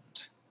found.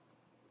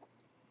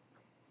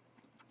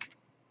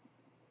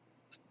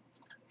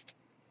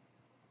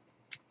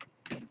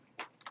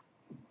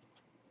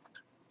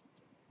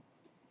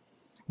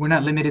 We're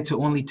not limited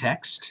to only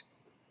text.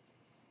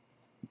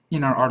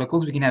 In our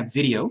articles, we can have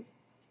video.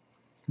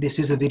 This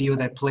is a video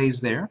that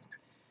plays there.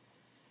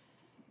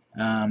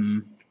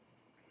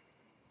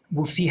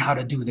 We'll see how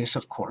to do this,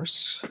 of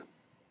course.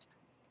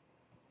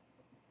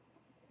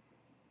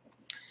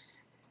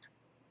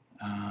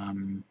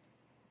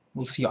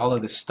 We'll see all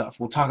of this stuff.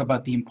 We'll talk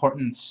about the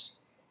importance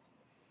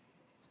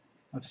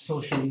of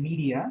social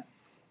media.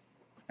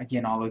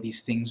 Again, all of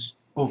these things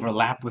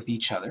overlap with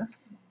each other.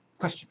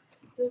 Question?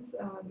 Does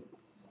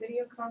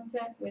video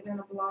content within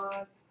a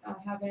blog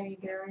have any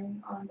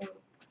bearing on the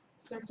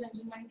search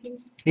engine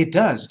rankings? It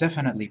does,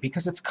 definitely,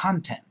 because it's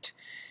content.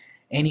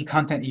 Any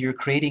content that you're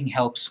creating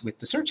helps with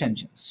the search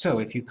engines. So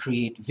if you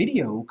create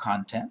video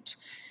content,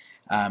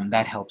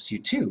 that helps you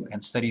too.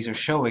 And studies are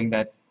showing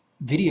that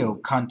video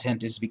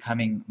content is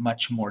becoming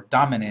much more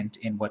dominant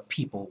in what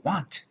people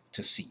want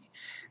to see.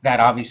 That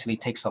obviously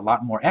takes a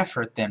lot more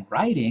effort than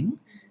writing.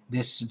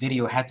 This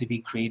video had to be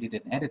created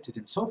and edited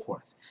and so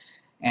forth.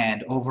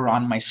 And over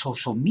on my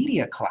social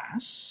media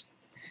class,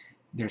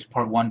 there's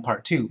part 1,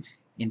 part 2.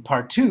 In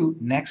part 2,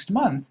 next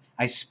month,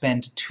 I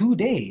spend 2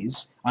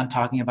 days on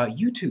talking about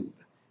YouTube,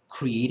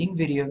 creating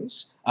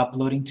videos,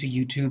 uploading to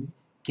YouTube,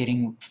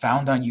 getting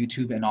found on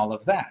YouTube, and all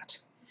of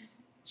that.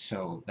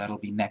 So that'll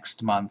be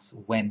next month,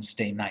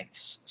 Wednesday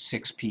nights,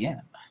 6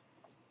 p.m.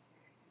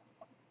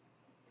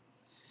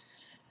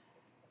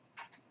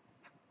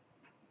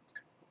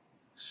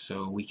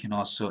 So we can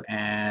also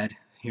add,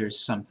 here's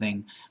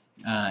something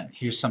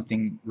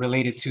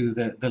related to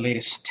the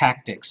latest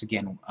tactics.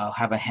 Again, I'll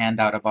have a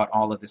handout about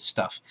all of this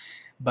stuff.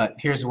 But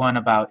here's one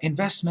about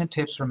investment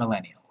tips for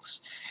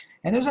millennials.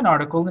 And there's an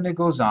article, and it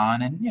goes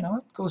on, and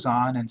it goes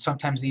on, and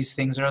sometimes these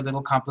things are a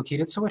little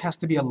complicated, so it has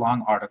to be a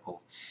long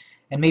article.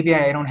 And maybe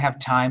I don't have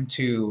time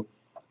to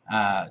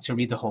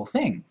read the whole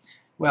thing.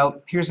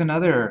 Well, here's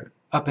another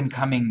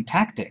up-and-coming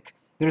tactic.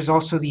 There's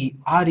also the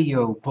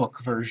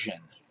audiobook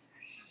version.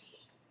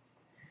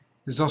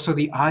 There's also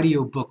the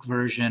audiobook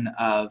version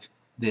of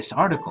this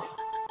article,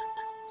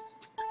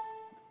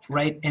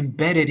 right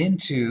embedded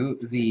into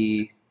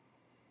the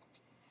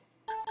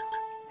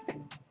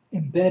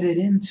embedded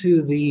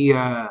into the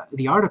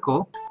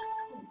article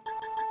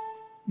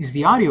is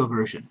the audio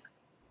version.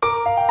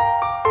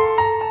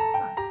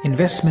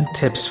 Investment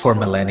Tips for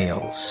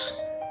Millennials,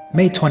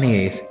 May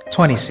 28th,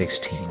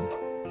 2016.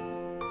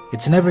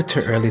 It's never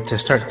too early to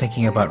start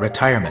thinking about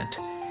retirement.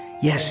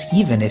 Yes,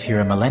 even if you're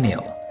a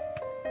millennial.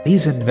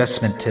 These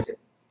investment tips...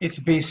 It's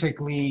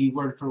basically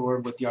word for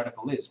word what the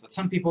article is, but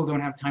some people don't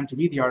have time to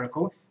read the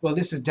article. Well,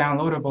 this is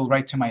downloadable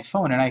right to my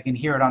phone, and I can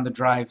hear it on the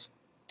drive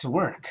to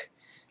work.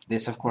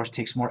 This, of course,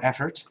 takes more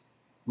effort.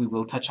 We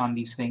will touch on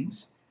these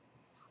things.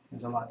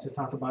 There's a lot to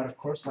talk about, of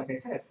course, like I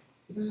said.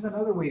 But this is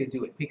another way to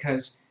do it,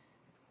 because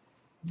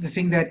the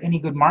thing that any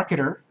good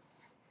marketer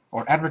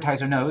or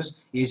advertiser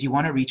knows is you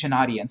want to reach an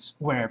audience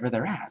wherever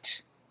they're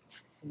at.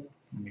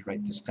 Let me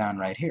write this down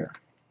right here.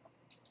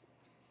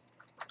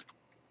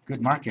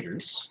 Good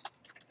marketers,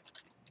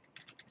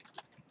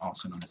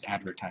 also known as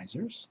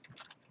advertisers.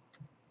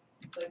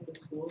 It's like the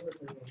schools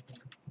are doing,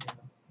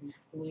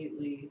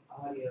 completely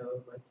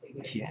audio, like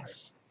taking it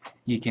Yes.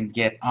 You can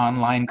get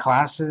online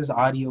classes,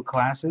 audio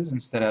classes,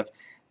 instead of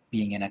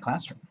being in a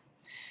classroom.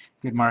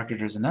 Good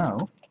marketers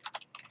know,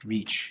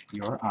 reach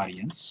your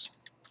audience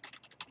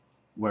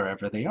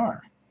wherever they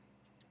are.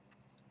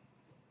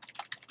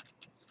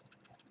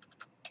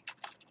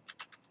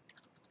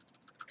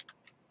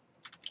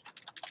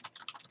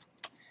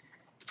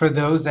 For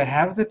those that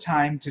have the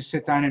time to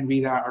sit down and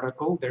read that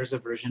article, there's a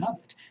version of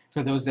it.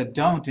 For those that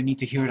don't and need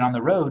to hear it on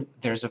the road,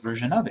 there's a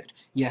version of it.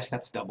 Yes,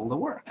 that's double the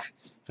work.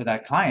 For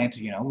that client,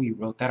 we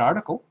wrote that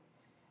article,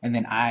 and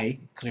then I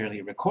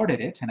clearly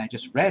recorded it, and I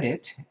just read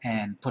it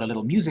and put a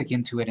little music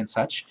into it and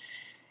such,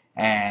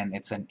 and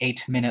it's an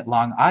 8-minute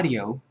long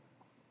audio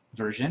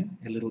version,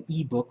 a little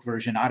ebook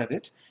version out of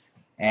it,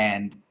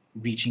 and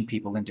reaching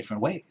people in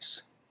different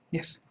ways.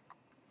 Yes?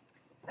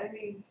 I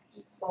mean,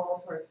 just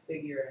ballpark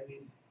figure,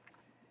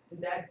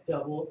 did that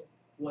double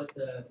what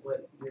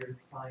your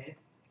client,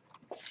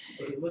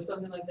 would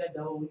something like that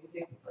double, what do you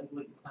think, like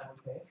what your client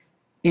would pay?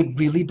 It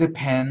really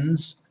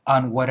depends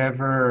on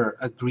whatever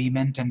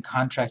agreement and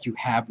contract you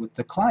have with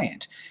the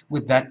client.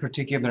 With that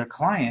particular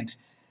client,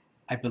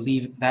 I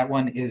believe that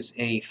one is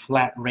a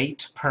flat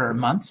rate per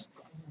month.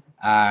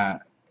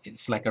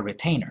 It's like a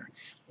retainer.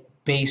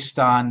 Based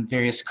on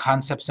various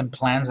concepts and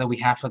plans that we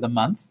have for the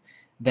month,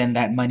 then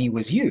that money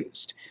was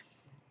used.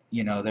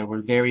 There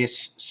were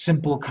various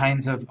simple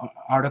kinds of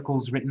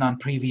articles written on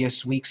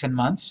previous weeks and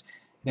months.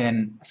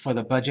 Then for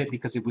the budget,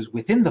 because it was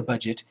within the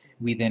budget,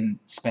 we then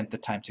spent the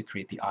time to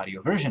create the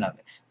audio version of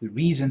it. The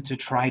reason to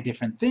try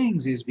different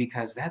things is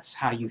because that's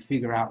how you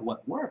figure out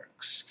what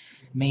works.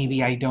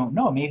 Maybe I don't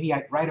know. Maybe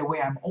right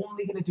away I'm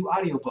only going to do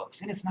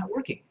audiobooks, and it's not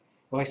working.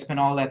 Well, I spent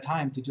all that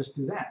time to just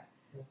do that.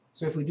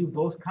 So if we do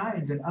both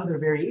kinds and other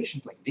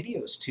variations, like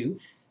videos too,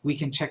 we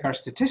can check our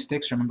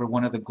statistics. Remember,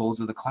 one of the goals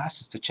of the class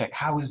is to check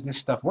how is this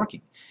stuff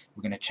working.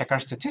 We're going to check our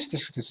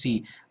statistics to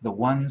see the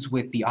ones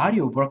with the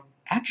audiobook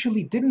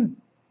actually didn't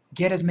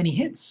get as many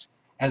hits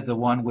as the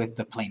one with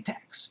the plain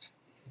text.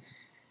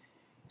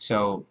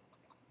 So,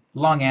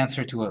 long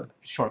answer to a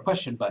short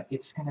question, but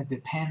it's going to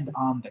depend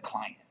on the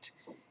client.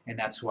 And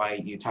that's why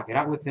you talk it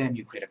out with them,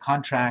 you create a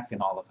contract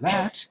and all of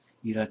that.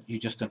 You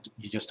just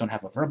don't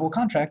have a verbal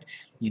contract.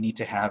 You need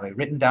to have a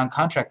written down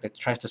contract that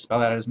tries to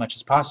spell out as much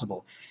as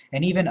possible.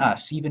 And even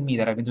me,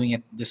 that I've been doing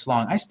it this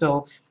long, I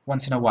still,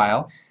 once in a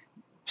while,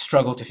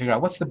 struggle to figure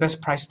out what's the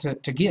best price to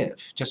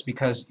give, just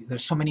because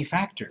there's so many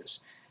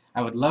factors.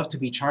 I would love to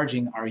be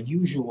charging our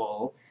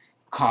usual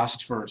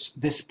cost for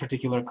this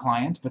particular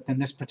client, but then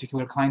this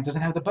particular client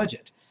doesn't have the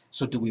budget.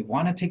 So do we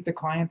want to take the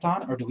client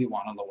on, or do we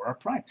want to lower our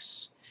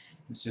price?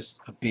 It's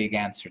just a big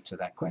answer to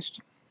that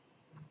question.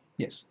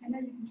 Yes? I know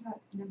you can track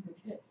the number of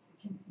hits,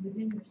 but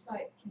within your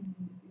site,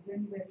 is there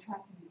any way of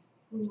tracking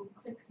who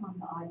clicks on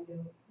the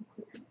audio, who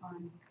clicks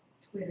on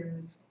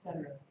Twitter,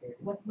 etc.?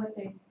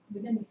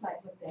 Within the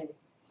site, what they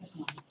click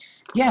on?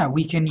 Yeah,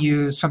 we can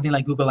use something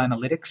like Google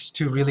Analytics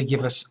to really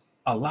give us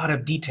a lot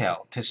of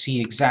detail to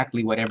see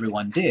exactly what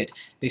everyone did.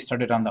 They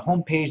started on the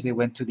home page, they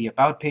went to the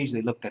About page,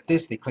 they looked at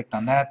this, they clicked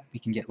on that. We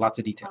can get lots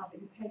of detail.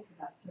 But you pay for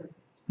that service.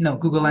 No,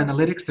 Google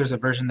Analytics, there's a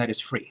version that is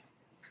free.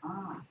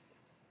 Ah.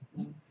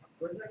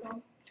 Where's that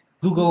called?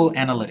 Google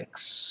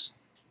Analytics.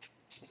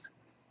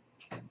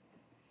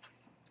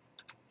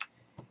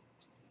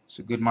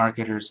 So good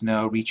marketers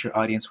know, reach your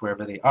audience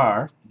wherever they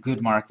are.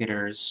 Good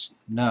marketers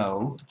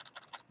know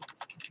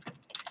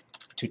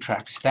to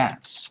track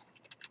stats,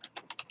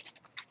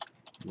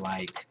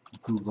 like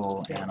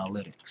Google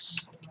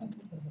Analytics.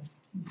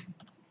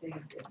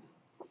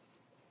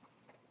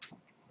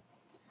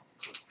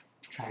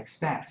 Track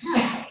stats.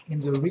 In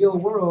the real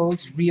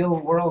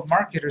world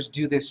marketers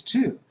do this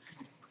too.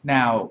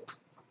 Now,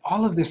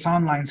 all of this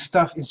online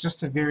stuff is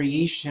just a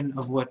variation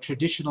of what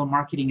traditional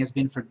marketing has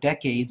been for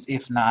decades,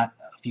 if not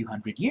a few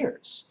hundred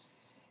years.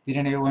 Did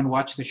anyone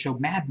watch the show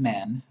Mad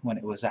Men when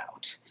it was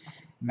out?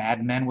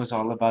 Mad Men was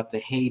all about the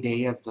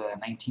heyday of the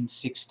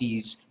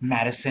 1960s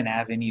Madison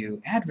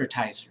Avenue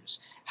advertisers.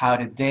 How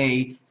did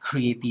they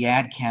create the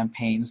ad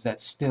campaigns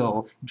that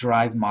still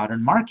drive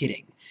modern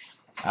marketing?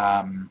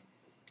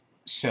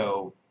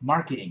 So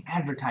marketing,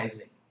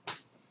 advertising,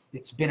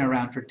 it's been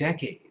around for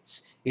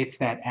decades. It's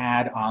that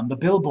ad on the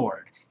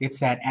billboard. It's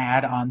that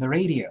ad on the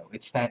radio.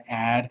 It's that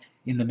ad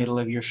in the middle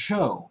of your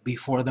show,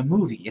 before the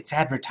movie. It's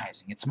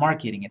advertising, it's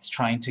marketing, it's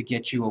trying to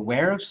get you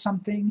aware of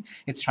something,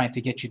 it's trying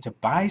to get you to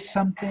buy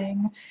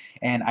something,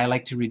 and I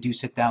like to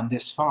reduce it down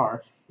this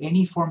far.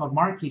 Any form of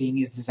marketing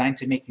is designed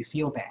to make you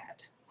feel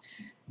bad.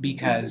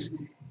 Because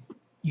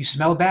you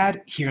smell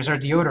bad, here's our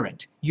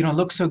deodorant. You don't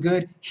look so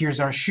good, here's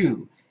our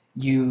shoe.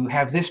 You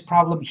have this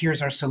problem,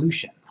 here's our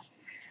solution.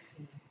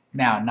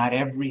 Now, not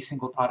every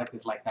single product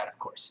is like that, of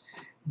course,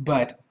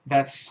 but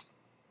that's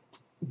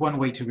one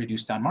way to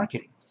reduce down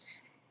marketing.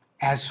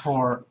 As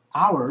for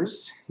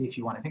ours, if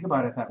you want to think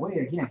about it that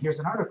way, again, here's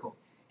an article.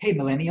 Hey,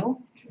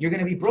 millennial, you're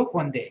going to be broke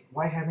one day.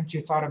 Why haven't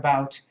you thought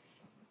about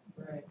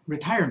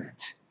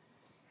retirement?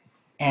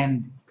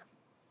 And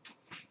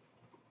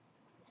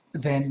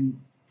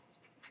then,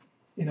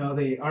 you know,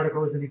 the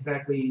article isn't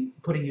exactly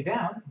putting you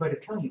down, but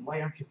it's telling you, why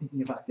aren't you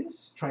thinking about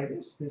this? Try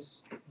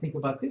this, think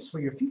about this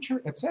for your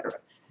future, etc.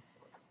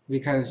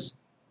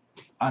 Because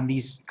on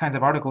these kinds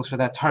of articles for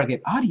that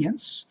target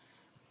audience,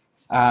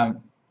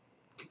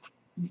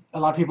 a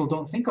lot of people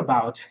don't think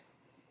about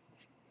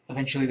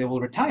eventually they will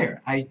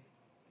retire. I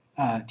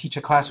teach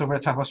a class over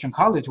at Southwestern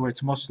College where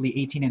it's mostly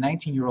 18 and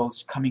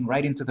 19-year-olds coming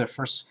right into their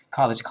first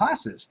college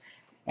classes.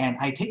 And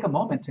I take a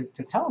moment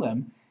to tell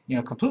them, you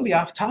know, completely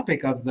off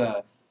topic of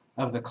the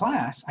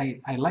class,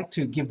 I like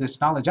to give this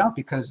knowledge out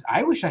because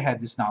I wish I had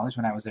this knowledge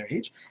when I was their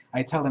age.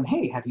 I tell them,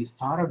 hey, have you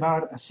thought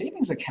about a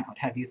savings account?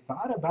 Have you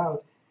thought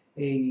about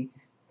an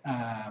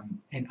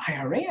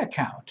IRA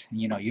account?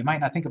 You know, you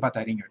might not think about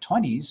that in your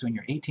 20s, when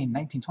you're 18,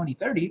 19, 20,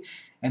 30,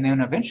 and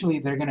then eventually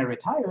they're going to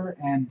retire,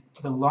 and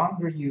the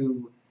longer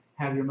you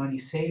have your money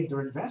saved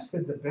or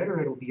invested, the better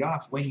it'll be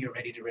off when you're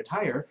ready to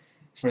retire.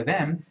 For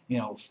them, you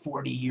know,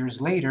 40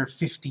 years later,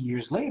 50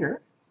 years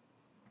later.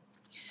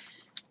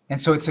 And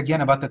so it's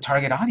again about the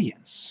target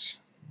audience.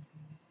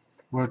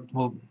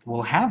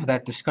 We'll have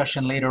that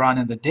discussion later on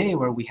in the day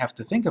where we have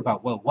to think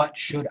about, well, what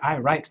should I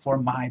write for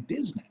my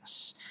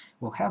business?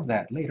 We'll have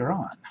that later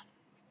on.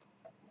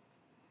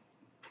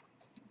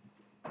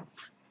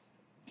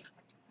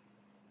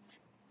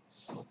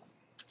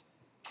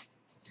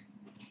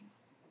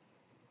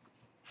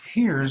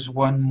 Here's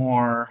one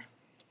more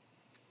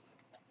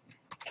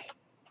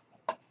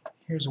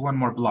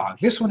blog.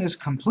 This one is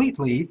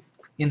completely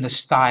in the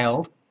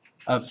style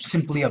of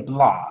simply a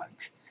blog.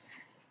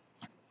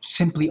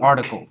 Simply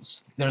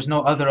articles. There's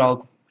no other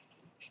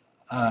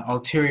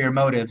ulterior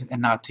motive, and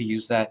not to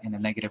use that in a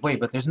negative way,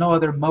 but there's no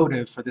other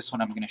motive for this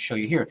one I'm going to show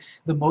you here.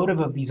 The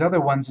motive of these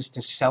other ones is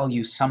to sell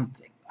you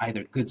something,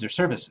 either goods or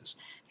services.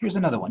 Here's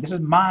another one. This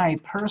is my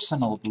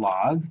personal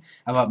blog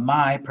about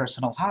my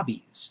personal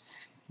hobbies.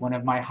 One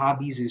of my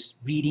hobbies is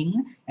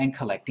reading and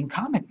collecting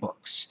comic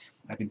books.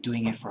 I've been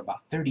doing it for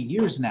about 30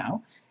 years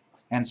now,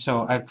 and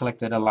so I've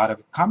collected a lot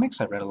of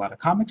comics, I've read a lot of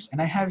comics, and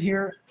I have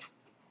here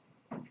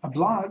a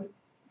blog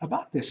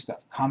about this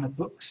stuff. Comic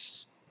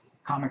books,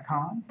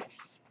 Comic-Con,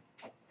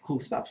 cool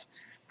stuff.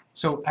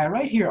 So I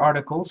write here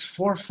articles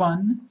for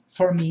fun,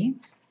 for me,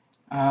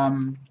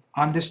 on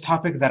this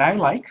topic that I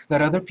like,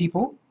 that other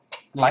people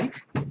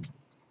like,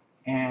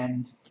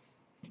 and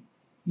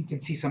you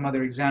can see some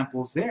other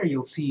examples there.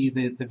 You'll see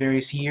the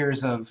various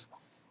years of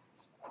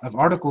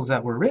articles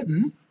that were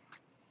written.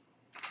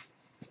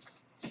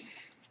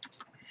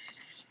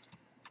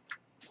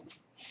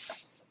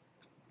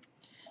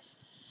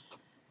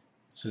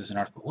 So there's an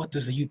article, what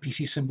does the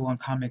UPC symbol on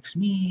comics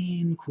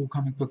mean? Cool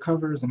comic book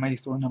covers, the Mighty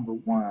Thor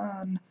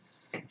 #1.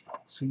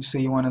 So you say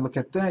you want to look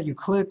at that, you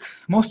click.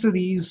 Most of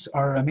these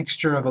are a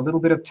mixture of a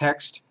little bit of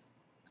text,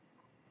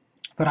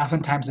 but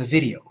oftentimes a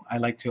video. I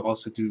like to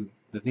also do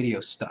the video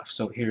stuff.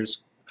 So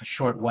here's a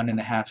short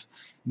 1.5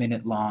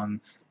 minute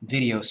long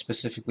video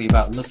specifically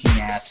about looking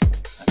at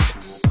a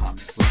cool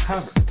comic book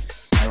cover.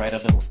 I write a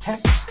little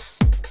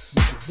text,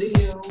 make a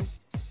video,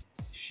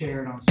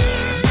 share it on social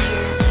media.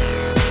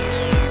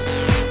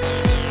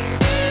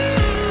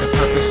 The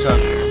purpose of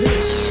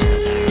this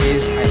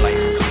is I like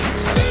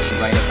comics, I like to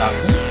write about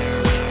them,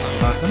 talk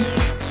about them,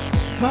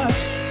 but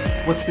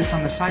what's this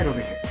on the side over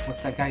here?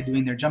 What's that guy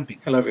doing there jumping?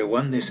 Hello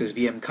everyone, this is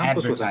VM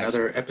Campos with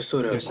another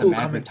episode of Cool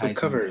Comic Book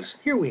Covers.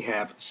 Here we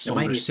have the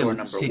Mighty Thor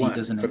 #1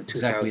 doesn't from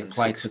exactly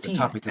apply to the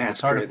topic of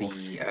this article,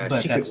 but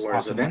Secret that's Wars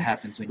often event. what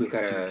happens when We've you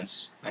got do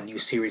these a new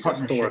series of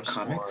Thor partnerships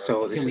comics, or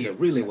so this is a affiliates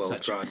really and well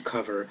such. drawn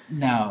cover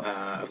Now,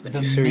 of the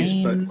the new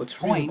series, but main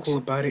what's really point cool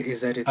about it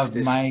is that it's of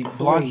this my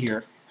blog quaint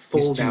here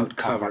is to fold-out talk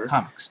cover, about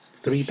comics.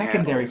 The 3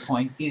 secondary panels,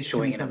 point is to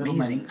showing make an a little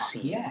money amazing off the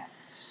scene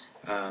ads.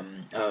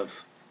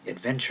 of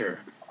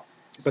adventure.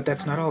 But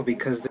that's not all,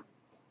 because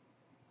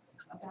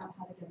About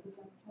how to get those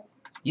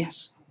advertisements?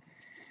 Yes.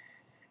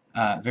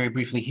 Very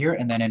briefly here,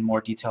 and then in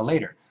more detail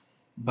later.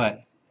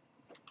 But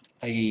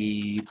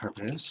a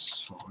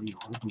purpose for your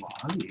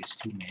blog is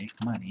to make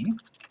money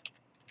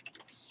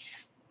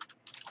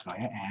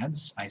via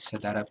ads. I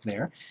said that up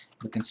there.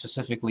 But then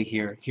specifically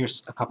here,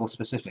 here's a couple of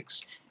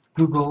specifics.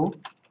 Google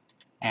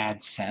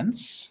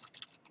AdSense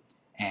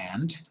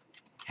and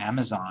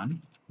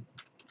Amazon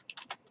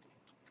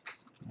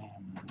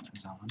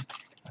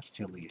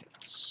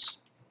affiliates.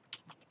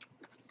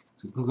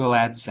 So Google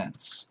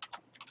AdSense.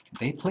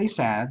 They place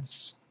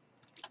ads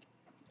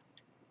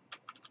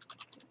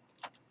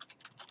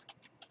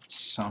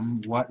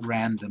somewhat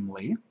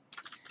randomly.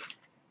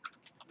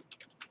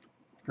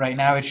 Right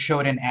now it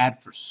showed an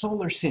ad for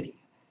Solar City.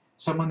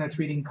 Someone that's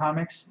reading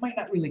comics might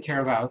not really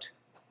care about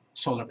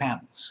solar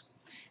panels.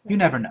 You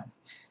never know.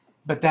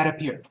 But that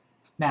appeared.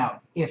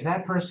 Now, if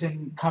that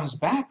person comes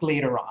back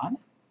later on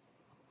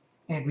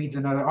and reads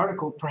another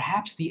article,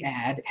 perhaps the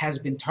ad has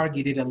been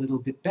targeted a little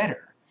bit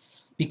better.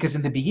 Because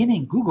in the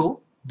beginning,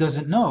 Google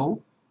doesn't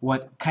know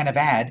what kind of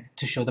ad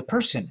to show the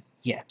person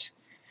yet.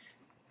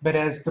 But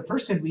as the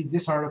person reads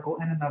this article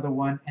and another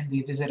one, and they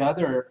visit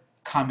other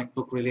comic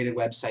book related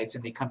websites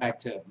and they come back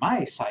to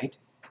my site,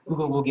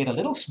 Google will get a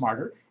little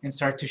smarter and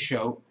start to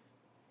show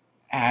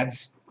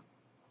ads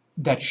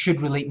that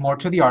should relate more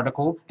to the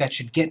article, that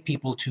should get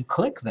people to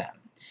click them.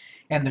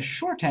 And the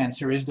short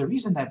answer is the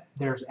reason that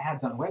there's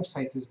ads on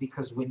websites is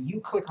because when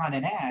you click on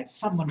an ad,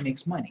 someone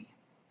makes money.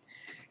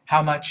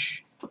 How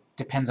much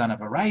depends on a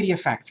variety of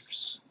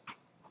factors.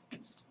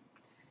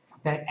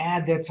 That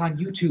ad that's on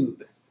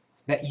YouTube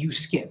that you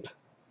skip,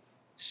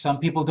 some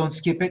people don't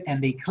skip it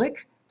and they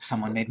click,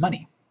 someone made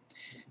money.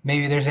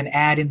 Maybe there's an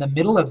ad in the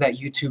middle of that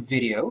YouTube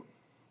video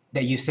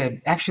that you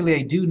said, actually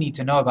I do need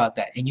to know about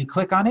that, and you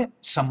click on it,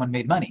 someone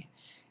made money.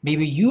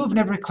 Maybe you have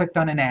never clicked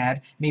on an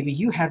ad, maybe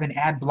you have an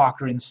ad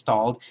blocker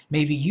installed,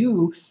 maybe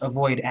you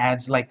avoid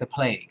ads like the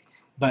plague.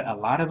 But a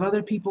lot of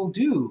other people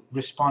do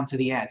respond to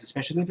the ads,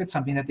 especially if it's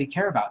something that they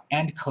care about,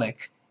 and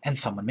click, and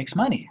someone makes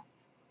money.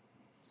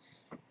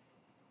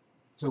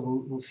 So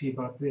we'll see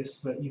about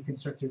this, but you can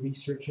start to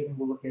research it and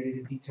we'll look at it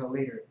in detail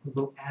later.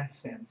 Google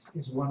AdSense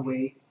is one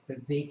way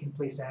that they can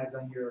place ads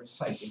on your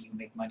site and you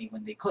make money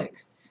when they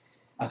click.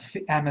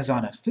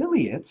 Amazon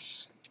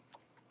affiliates,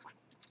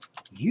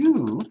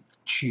 you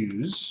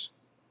choose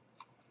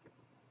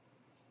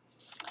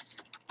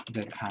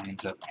the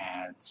kinds of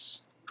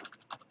ads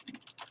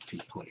to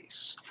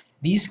place.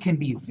 These can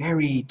be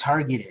very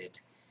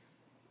targeted.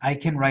 I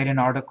can write an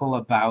article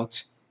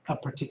about a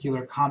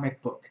particular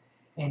comic book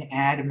and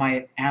add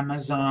my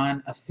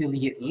Amazon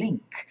affiliate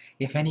link.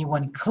 If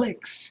anyone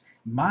clicks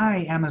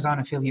my Amazon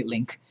affiliate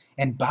link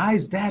and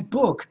buys that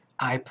book,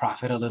 I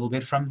profit a little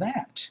bit from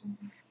that.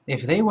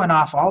 If they went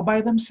off all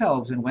by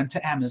themselves and went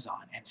to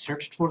Amazon and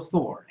searched for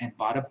Thor and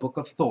bought a book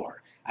of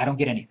Thor, I don't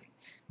get anything.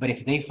 But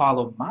if they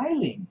follow my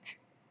link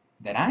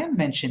that I am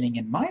mentioning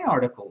in my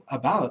article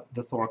about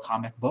the Thor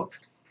comic book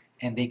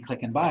and they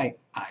click and buy,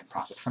 I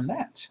profit from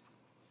that.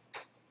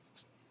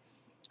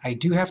 I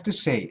do have to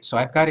say, so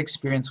I've got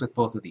experience with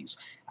both of these.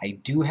 I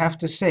do have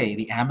to say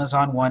the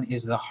Amazon one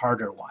is the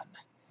harder one.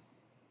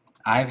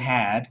 I've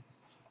had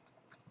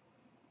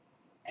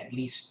at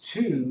least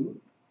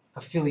 2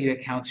 affiliate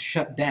accounts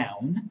shut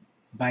down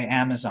by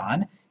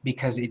Amazon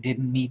because it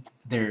didn't meet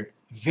their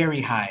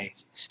very high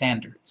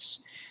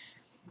standards.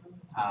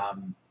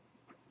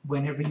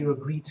 Whenever you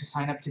agree to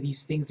sign up to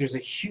these things, there's a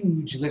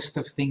huge list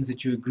of things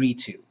that you agree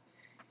to.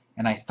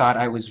 And I thought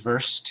I was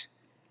versed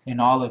in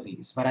all of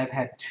these, but I've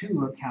had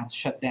 2 accounts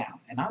shut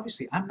down. And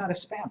obviously, I'm not a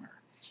spammer.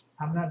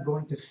 I'm not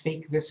going to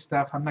fake this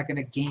stuff. I'm not going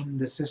to game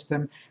the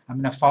system. I'm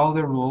going to follow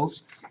the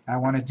rules. I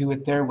want to do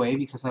it their way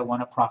because I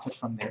want to profit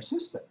from their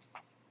system.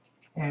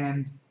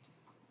 And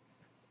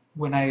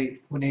when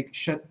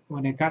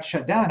it got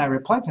shut down, I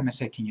replied to him and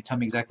said, can you tell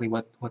me exactly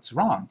what's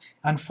wrong?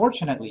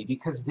 Unfortunately,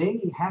 because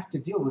they have to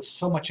deal with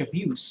so much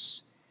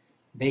abuse,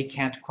 they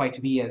can't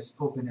quite be as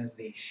open as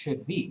they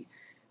should be.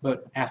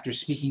 But after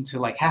speaking to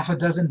like half a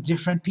dozen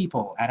different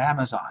people at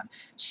Amazon,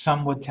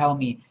 some would tell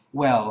me,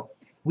 well,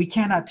 we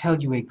cannot tell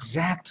you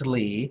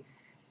exactly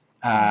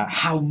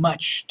how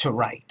much to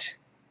write,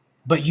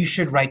 but you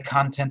should write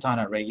content on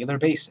a regular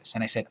basis.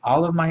 And I said,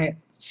 all of my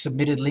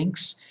submitted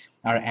links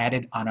are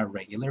added on a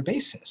regular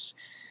basis.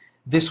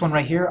 This one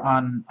right here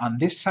on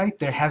this site,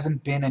 there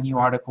hasn't been a new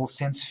article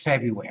since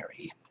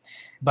February.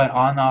 But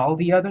on all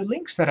the other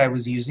links that I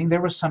was using,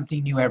 there was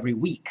something new every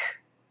week.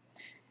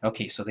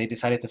 Okay, so they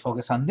decided to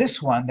focus on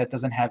this one that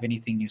doesn't have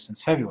anything new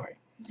since February.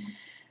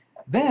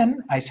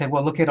 Then I said,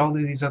 well, look at all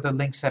of these other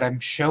links that I'm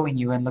showing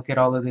you and look at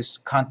all of this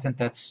content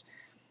that's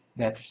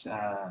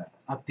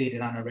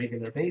updated on a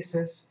regular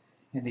basis.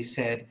 And they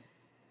said,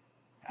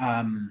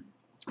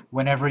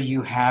 whenever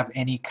you have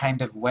any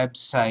kind of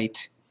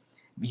website,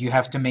 you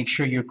have to make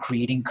sure you're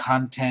creating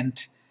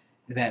content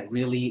that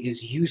really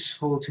is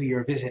useful to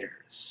your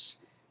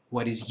visitors.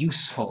 What is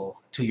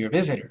useful to your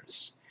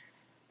visitors?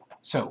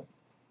 So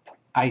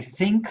I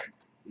think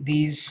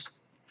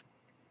these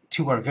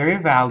 2 are very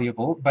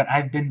valuable, but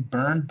I've been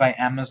burned by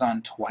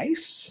Amazon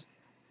twice.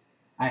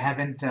 I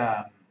haven't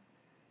had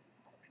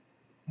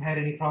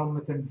any problem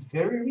with them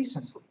very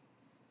recently,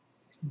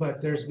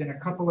 but there's been a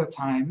couple of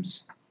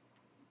times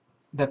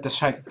that the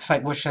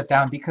site was shut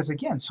down because,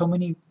 again, so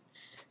many,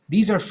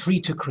 these are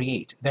free to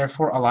create,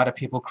 therefore a lot of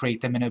people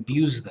create them and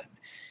abuse them.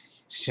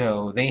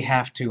 So they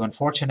have to,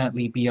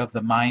 unfortunately, be of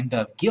the mind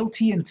of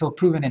guilty until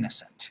proven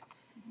innocent.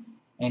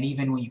 And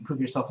even when you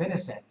prove yourself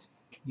innocent,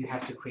 you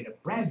have to create a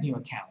brand new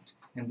account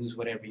and lose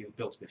whatever you've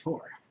built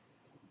before.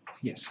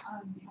 Yes? I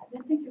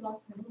think you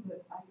lost me a little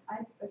bit.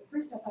 At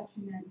first I thought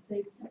you meant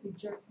they simply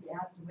jerked the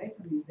ads away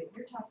from you, but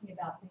you're talking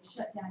about they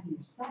shut down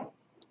your site.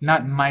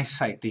 Not my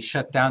site. They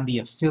shut down the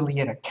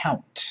affiliate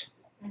account.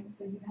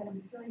 So you had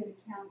an affiliate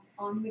account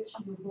on which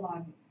you were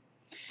blogging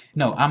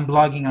No, I'm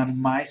blogging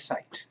on my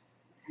site.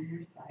 on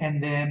your site.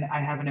 And then I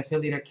have an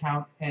affiliate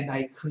account and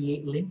I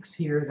create links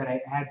here that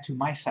I add to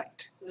my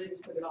site. So they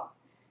just took it off.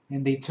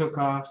 And they took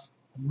off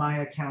my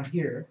account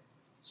here,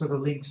 so the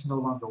links no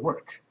longer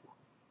work.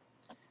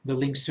 The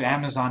links to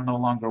Amazon no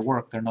longer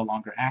work, they're no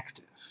longer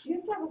active. Do you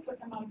have to have a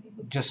certain amount of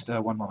people? Just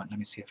one moment, let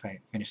me see if I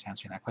finished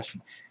answering that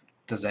question.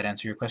 Does that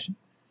answer your question?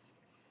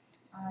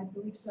 I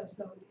believe so.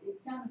 So it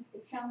sounded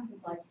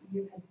like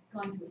you had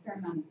gone to a fair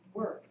amount of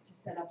work to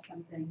set up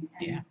something,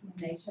 and Yeah. when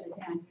they shut it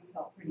down, you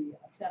felt pretty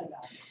upset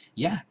about it.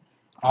 Yeah.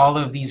 All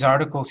of these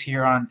articles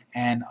here on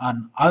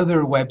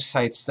other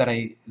websites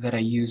that I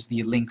use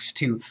the links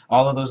to,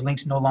 all of those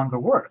links no longer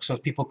work. So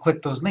if people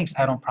click those links,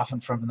 I don't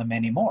profit from them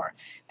anymore.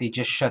 They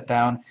just shut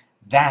down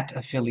that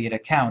affiliate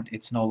account.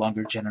 It's no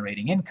longer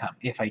generating income.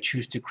 If I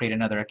choose to create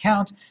another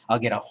account, I'll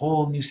get a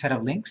whole new set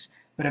of links,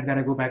 but I've got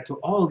to go back to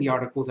all the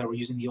articles that were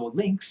using the old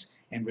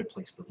links and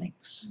replace the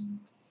links.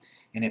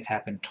 And it's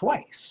happened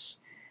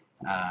twice.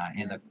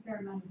 And That's a fair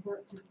amount of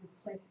work to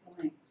replace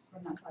the links.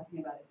 We're not talking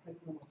about a quick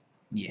little.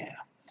 yeah,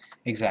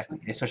 exactly,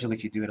 especially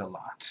if you do it a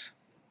lot.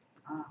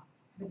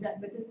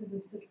 But this is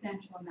a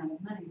substantial amount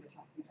of money we're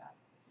talking about.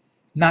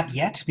 Not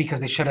yet,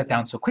 because they shut it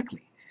down so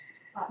quickly.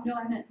 No,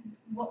 I meant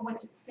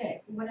what's at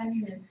stake. What I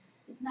mean is,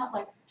 it's not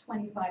like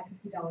 $25, $50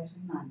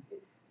 a month.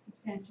 It's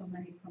substantial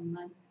money per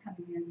month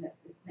coming in that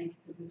it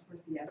makes it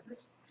worth the effort.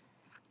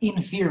 In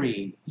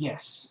theory,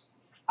 yes.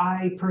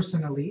 I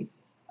personally,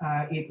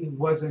 it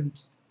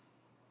wasn't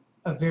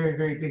a very,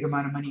 very big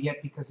amount of money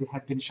yet because it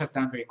had been shut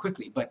down very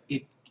quickly, but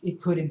it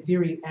could, in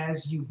theory,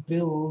 as you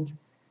build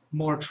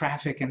more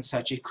traffic and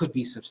such, it could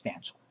be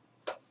substantial.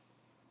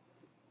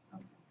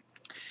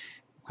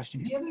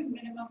 Question Do here? you have a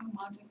minimum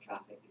amount of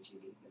traffic that you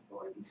need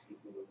before these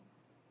people will?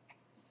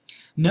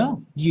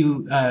 No,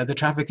 the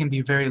traffic can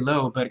be very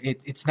low, but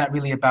it's not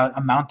really about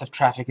amount of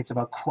traffic, it's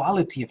about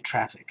quality of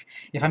traffic.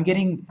 If I'm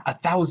getting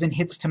 1,000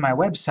 hits to my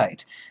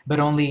website, but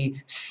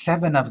only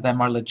 7 of them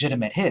are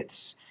legitimate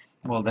hits,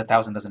 well, the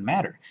 1,000 doesn't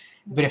matter.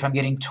 But if I'm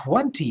getting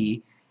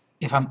 20,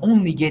 if I'm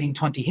only getting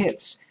 20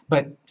 hits,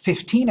 but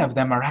 15 of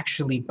them are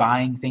actually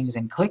buying things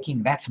and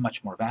clicking, that's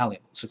much more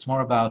valuable. So it's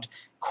more about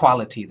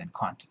quality than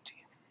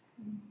quantity.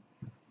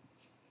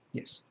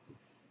 Yes?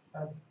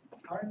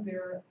 Aren't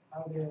there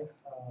other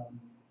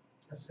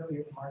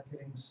affiliate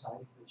marketing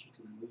sites that you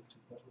can use to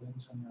put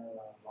links on your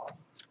blog?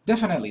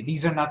 Definitely.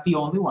 These are not the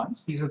only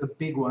ones. These are the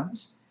big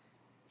ones.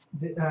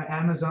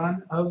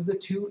 Amazon, of the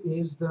two,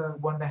 is the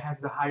one that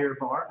has the higher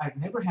bar. I've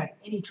never had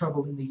any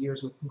trouble in the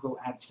years with Google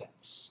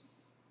AdSense,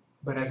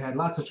 but I've had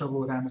lots of trouble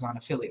with Amazon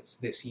affiliates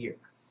this year.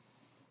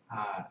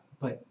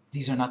 But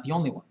these are not the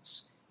only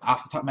ones.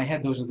 Off the top of my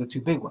head, those are the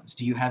two big ones.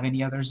 Do you have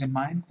any others in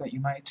mind that you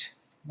might?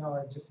 No,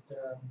 I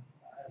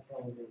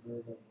probably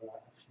heard of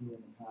a few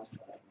in the past,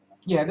 but I don't know.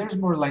 Yeah, there's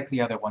more likely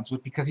other ones,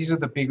 but because these are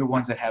the bigger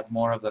ones that have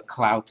more of the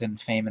clout and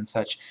fame and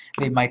such,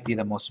 they might be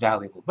the most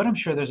valuable. But I'm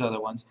sure there's other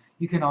ones.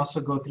 You can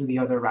also go through the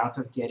other route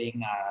of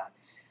getting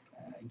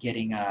what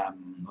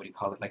do you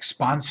call it, like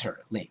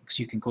sponsor links.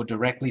 You can go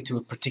directly to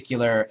a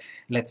particular,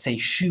 let's say,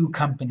 shoe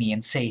company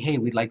and say, hey,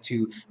 we'd like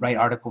to write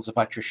articles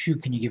about your shoe.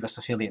 Can you give us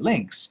affiliate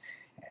links?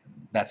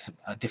 That's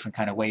a different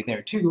kind of way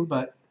there too,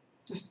 but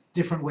just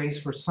different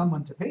ways for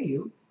someone to pay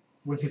you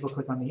when people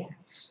click on the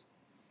ads.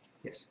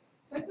 Yes?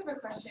 So I just have a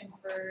question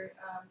for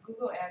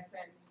Google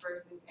AdSense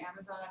versus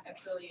Amazon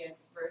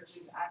affiliates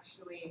versus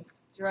actually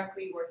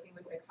directly working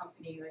with a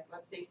company. Like,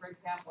 let's say, for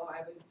example,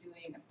 I was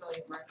doing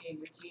affiliate marketing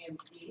with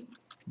GNC.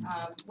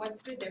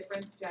 What's the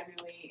difference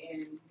generally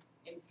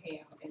in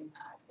payout in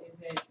that?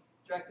 Is it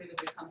directly with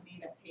the company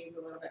that pays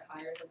a little bit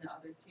higher than the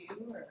other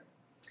two, or?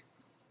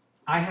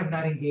 I have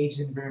not engaged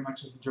in very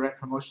much of the direct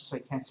promotion, so I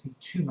can't speak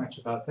too much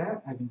about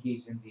that. I've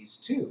engaged in these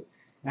two.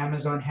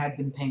 Amazon had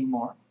been paying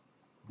more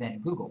than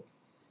Google,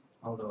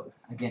 although,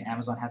 again,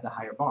 Amazon had the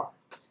higher bar.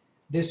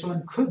 This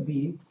one could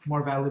be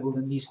more valuable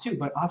than these two,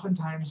 but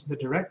oftentimes the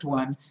direct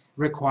one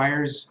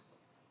requires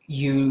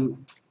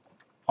you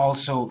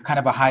also kind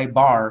of a high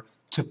bar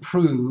to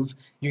prove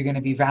you're going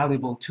to be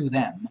valuable to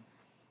them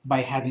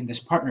by having this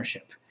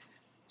partnership.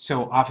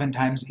 So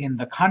oftentimes in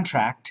the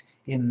contract,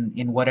 in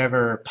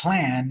whatever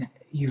plan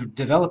you're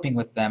developing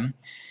with them,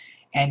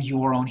 and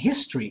your own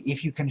history,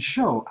 if you can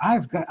show,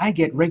 I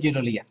get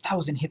regularly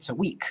 1,000 hits a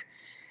week,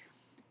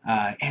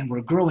 and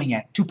we're growing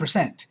at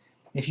 2%.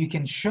 If you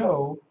can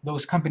show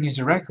those companies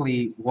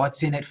directly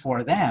what's in it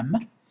for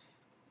them,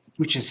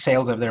 which is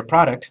sales of their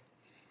product,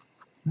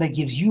 that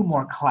gives you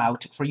more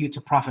clout for you to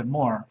profit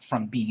more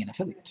from being an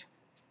affiliate.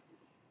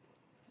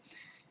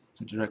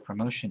 So direct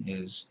promotion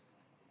is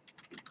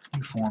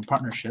you form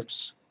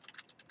partnerships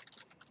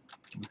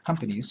with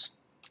companies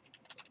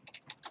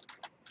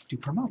to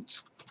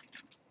promote.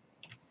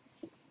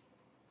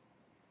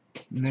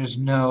 And there's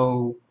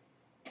no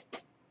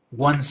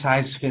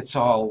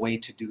one-size-fits-all way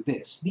to do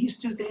this. These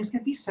two things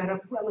can be set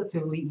up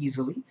relatively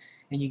easily,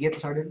 and you get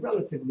started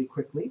relatively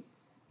quickly.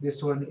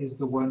 This one is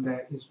the one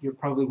that is you're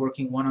probably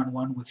working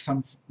one-on-one with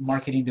some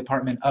marketing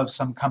department of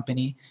some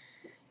company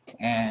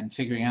and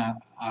figuring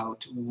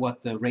out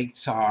what the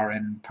rates are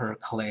and per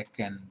click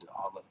and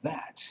all of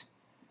that.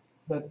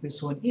 But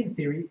this one, in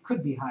theory,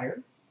 could be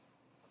higher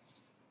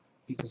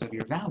because of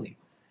your value.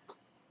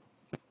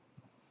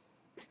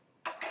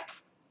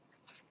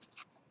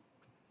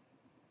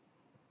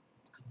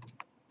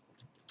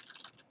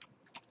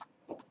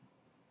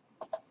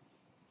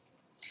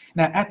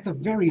 Now, at the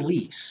very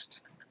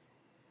least,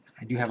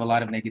 I do have a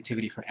lot of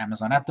negativity for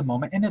Amazon at the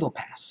moment, and it'll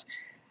pass.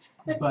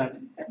 But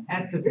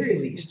at the very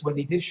least, when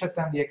they did shut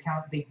down the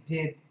account, they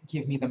did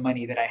give me the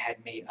money that I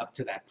had made up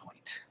to that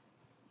point.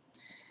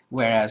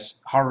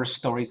 Whereas horror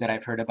stories that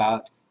I've heard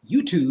about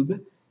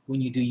YouTube,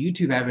 when you do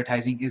YouTube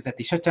advertising, is that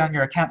they shut down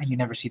your account and you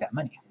never see that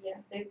money. Yeah,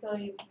 they tell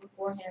you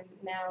beforehand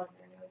now in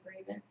their new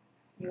agreement,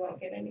 you won't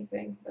get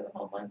anything for the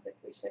whole month if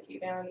we shut you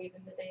down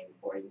even the day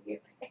before you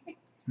get paid.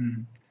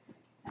 Mm-hmm.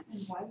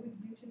 And why would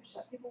YouTube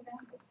shut people down?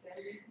 What's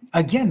their reason?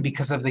 Again,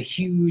 because of the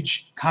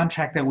huge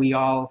contract that we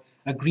all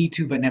agree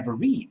to but never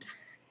read.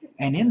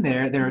 And in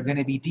there are going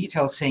to be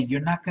details saying you're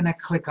not going to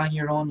click on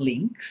your own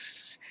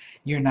links,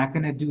 you're not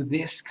going to do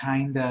this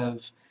kind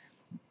of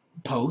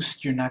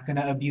post, you're not going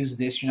to abuse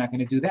this, you're not going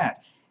to do that.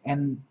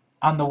 And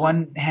on the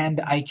one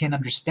hand, I can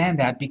understand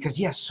that because,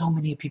 yes, so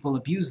many people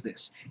abuse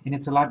this. And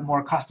it's a lot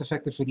more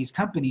cost-effective for these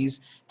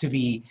companies to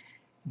be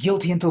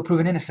guilty until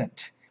proven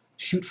innocent.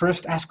 Shoot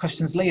first, ask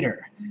questions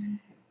later.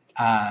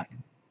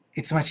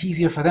 It's much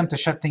easier for them to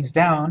shut things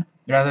down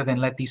rather than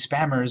let these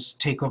spammers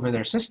take over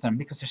their system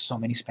because there's so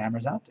many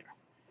spammers out there.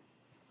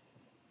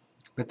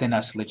 But then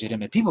us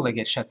legitimate people that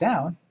get shut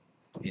down,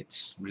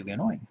 it's really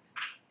annoying.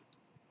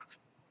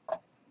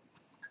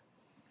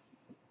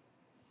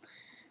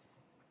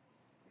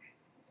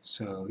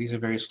 So these are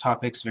various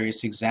topics,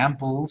 various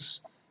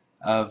examples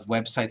of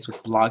websites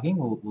with blogging.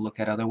 We'll look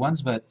at other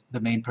ones, but the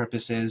main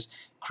purpose is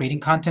creating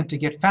content to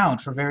get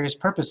found for various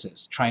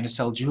purposes. Trying to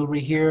sell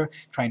jewelry here,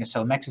 trying to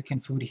sell Mexican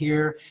food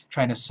here,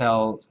 trying to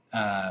sell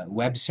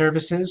web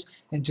services,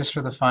 and just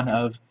for the fun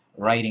of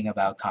writing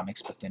about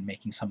comics but then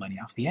making some money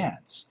off the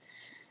ads.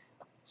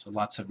 So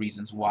lots of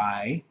reasons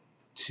why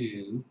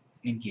to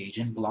engage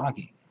in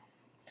blogging.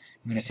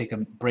 I'm going to take a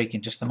break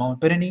in just a moment,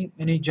 but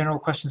any general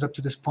questions up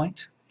to this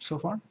point so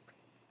far?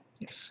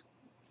 Yes.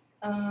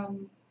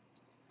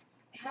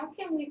 How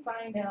can we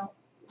find out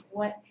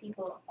what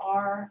people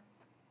are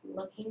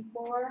looking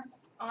for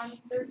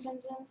on search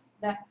engines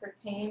that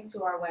pertain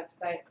to our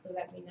website so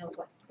that we know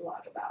what to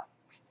blog about?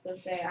 So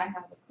say I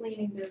have a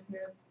cleaning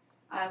business,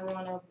 I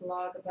want to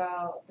blog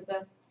about the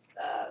best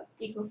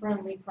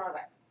eco-friendly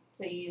products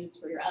to use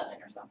for your oven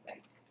or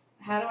something.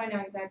 How do I know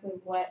exactly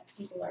what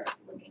people are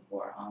looking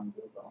for on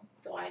Google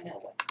so I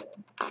know what to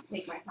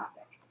make my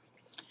topic?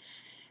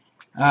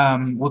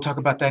 We'll talk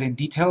about that in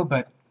detail,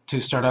 but to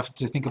start off,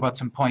 to think about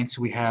some points,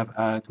 we have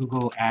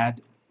Google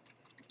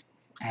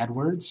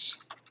AdWords,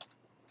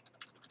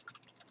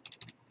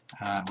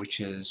 which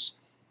is,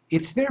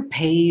 it's their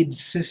paid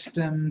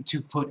system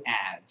to put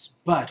ads,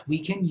 but we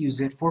can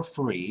use it for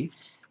free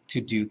to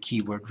do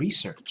keyword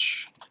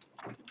research.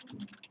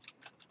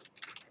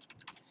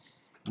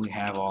 We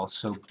have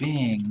also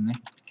Bing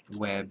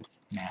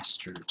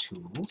Webmaster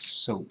Tools.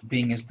 So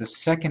Bing is the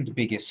second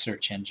biggest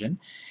search engine,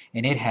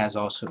 and it has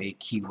also a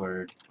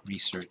keyword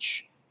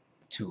research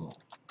tool.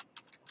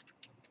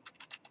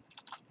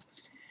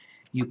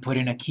 You put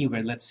in a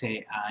keyword, let's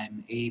say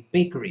I'm a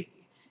bakery.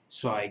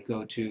 So I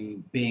go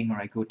to Bing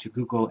or I go to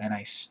Google and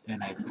I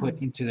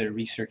put into the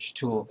research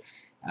tool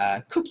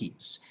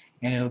cookies,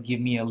 and it'll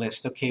give me a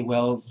list. Okay,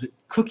 well, the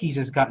cookies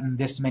has gotten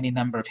this many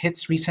number of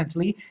hits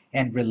recently,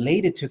 and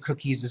related to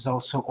cookies is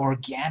also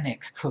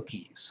organic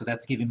cookies. So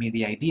that's giving me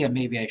the idea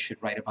maybe I should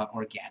write about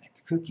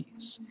organic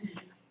cookies.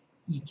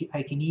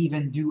 I can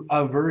even do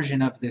a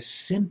version of this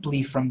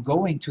simply from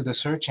going to the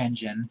search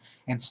engine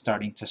and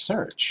starting to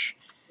search.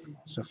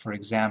 So for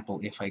example,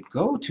 if I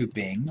go to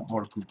Bing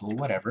or Google,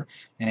 whatever,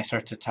 and I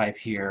start to type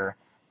here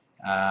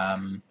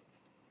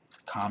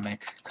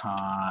Comic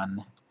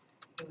Con,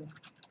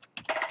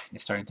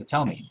 it's starting to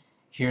tell me.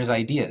 Here's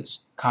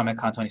ideas. Comic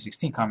Con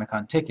 2016, Comic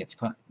Con tickets,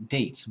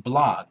 dates,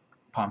 blog,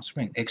 Palm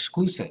Springs,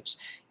 exclusives.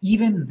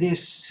 Even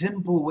this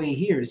simple way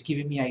here is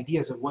giving me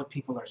ideas of what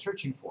people are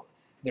searching for.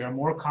 There are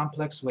more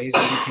complex ways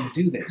that you can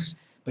do this,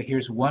 but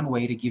here's one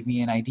way to give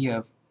me an idea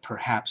of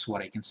perhaps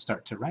what I can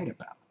start to write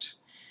about.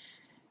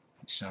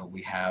 So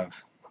we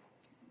have,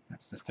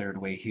 that's the third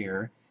way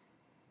here,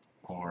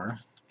 or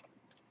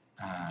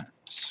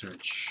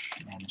search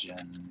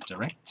engine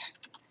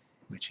direct,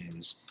 which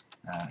is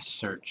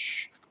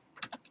search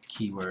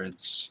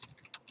keywords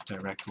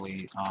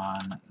directly on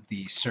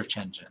the search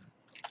engine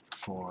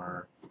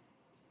for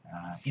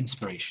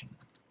inspiration.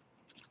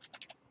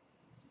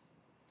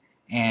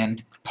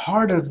 And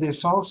part of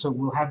this also,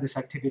 we'll have this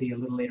activity a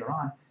little later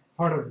on,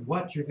 part of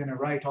what you're going to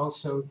write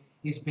also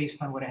is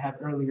based on what I have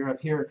earlier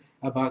up here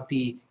about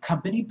the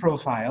company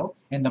profile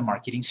and the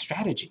marketing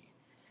strategy.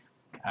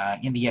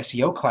 In the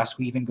SEO class,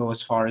 we even go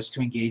as far as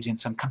to engage in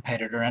some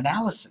competitor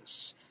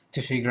analysis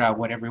to figure out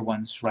what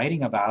everyone's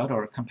writing about,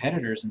 or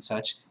competitors and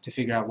such, to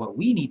figure out what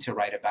we need to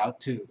write about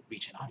to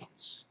reach an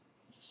audience.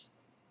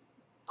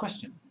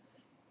 Question?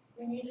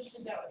 When you just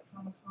did that with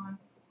Comic-Con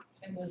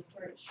and the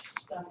search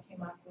stuff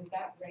came up, was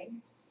that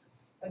ranked?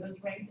 It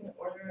was ranked in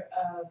order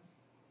of,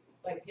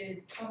 like,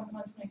 did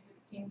Comic-Con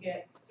 2016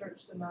 get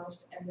searched the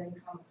most, and then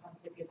Comic-Con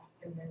tickets,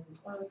 and then,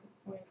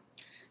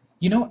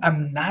 You know,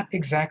 I'm not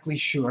exactly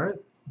sure.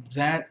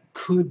 That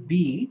could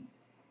be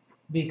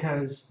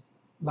because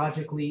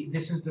logically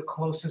this is the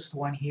closest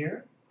one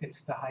here.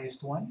 It's the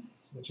highest one,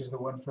 which is the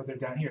one further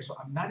down here. So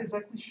I'm not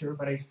exactly sure,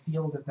 but I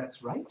feel that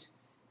that's right,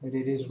 that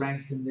it is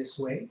ranked in this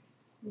way.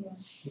 Yeah.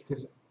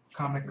 Because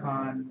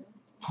Comic-Con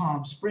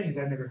Palm Springs,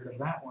 I've never heard of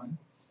that one.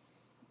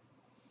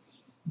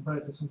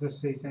 But this one does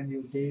say San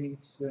Diego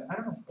dates. I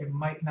don't know, it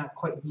might not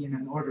quite be in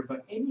an order,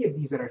 but any of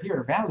these that are here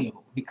are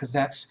valuable because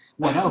that's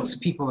what else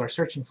people are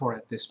searching for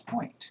at this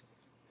point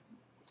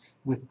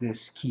with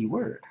this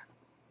keyword.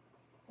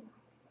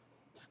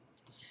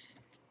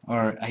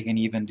 Or I can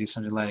even do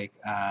something like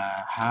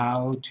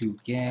how to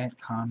get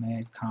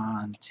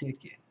Comic-Con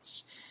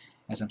tickets.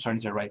 As I'm starting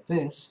to write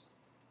this,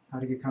 how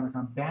to get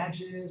Comic-Con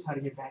badges, how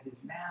to get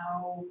badges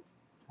now,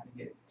 how to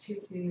get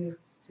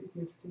tickets,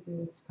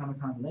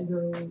 Comic-Con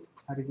Lego,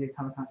 how to get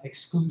Comic-Con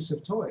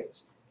exclusive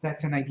toys.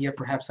 That's an idea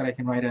perhaps that I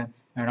can write an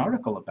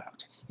article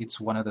about. It's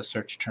one of the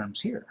search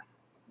terms here.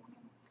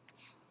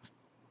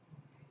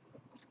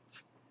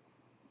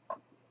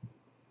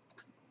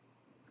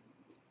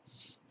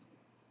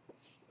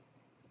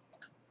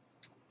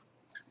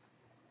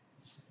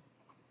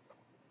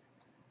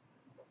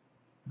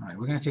 All right,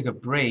 we're going to take a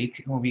break,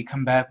 and when we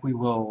come back we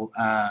will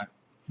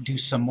do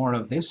some more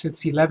of this.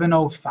 It's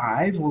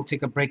 11:05. We'll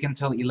take a break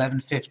until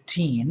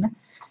 11:15.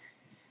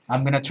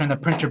 I'm going to turn the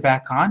printer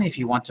back on if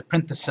you want to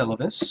print the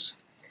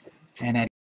syllabus. And at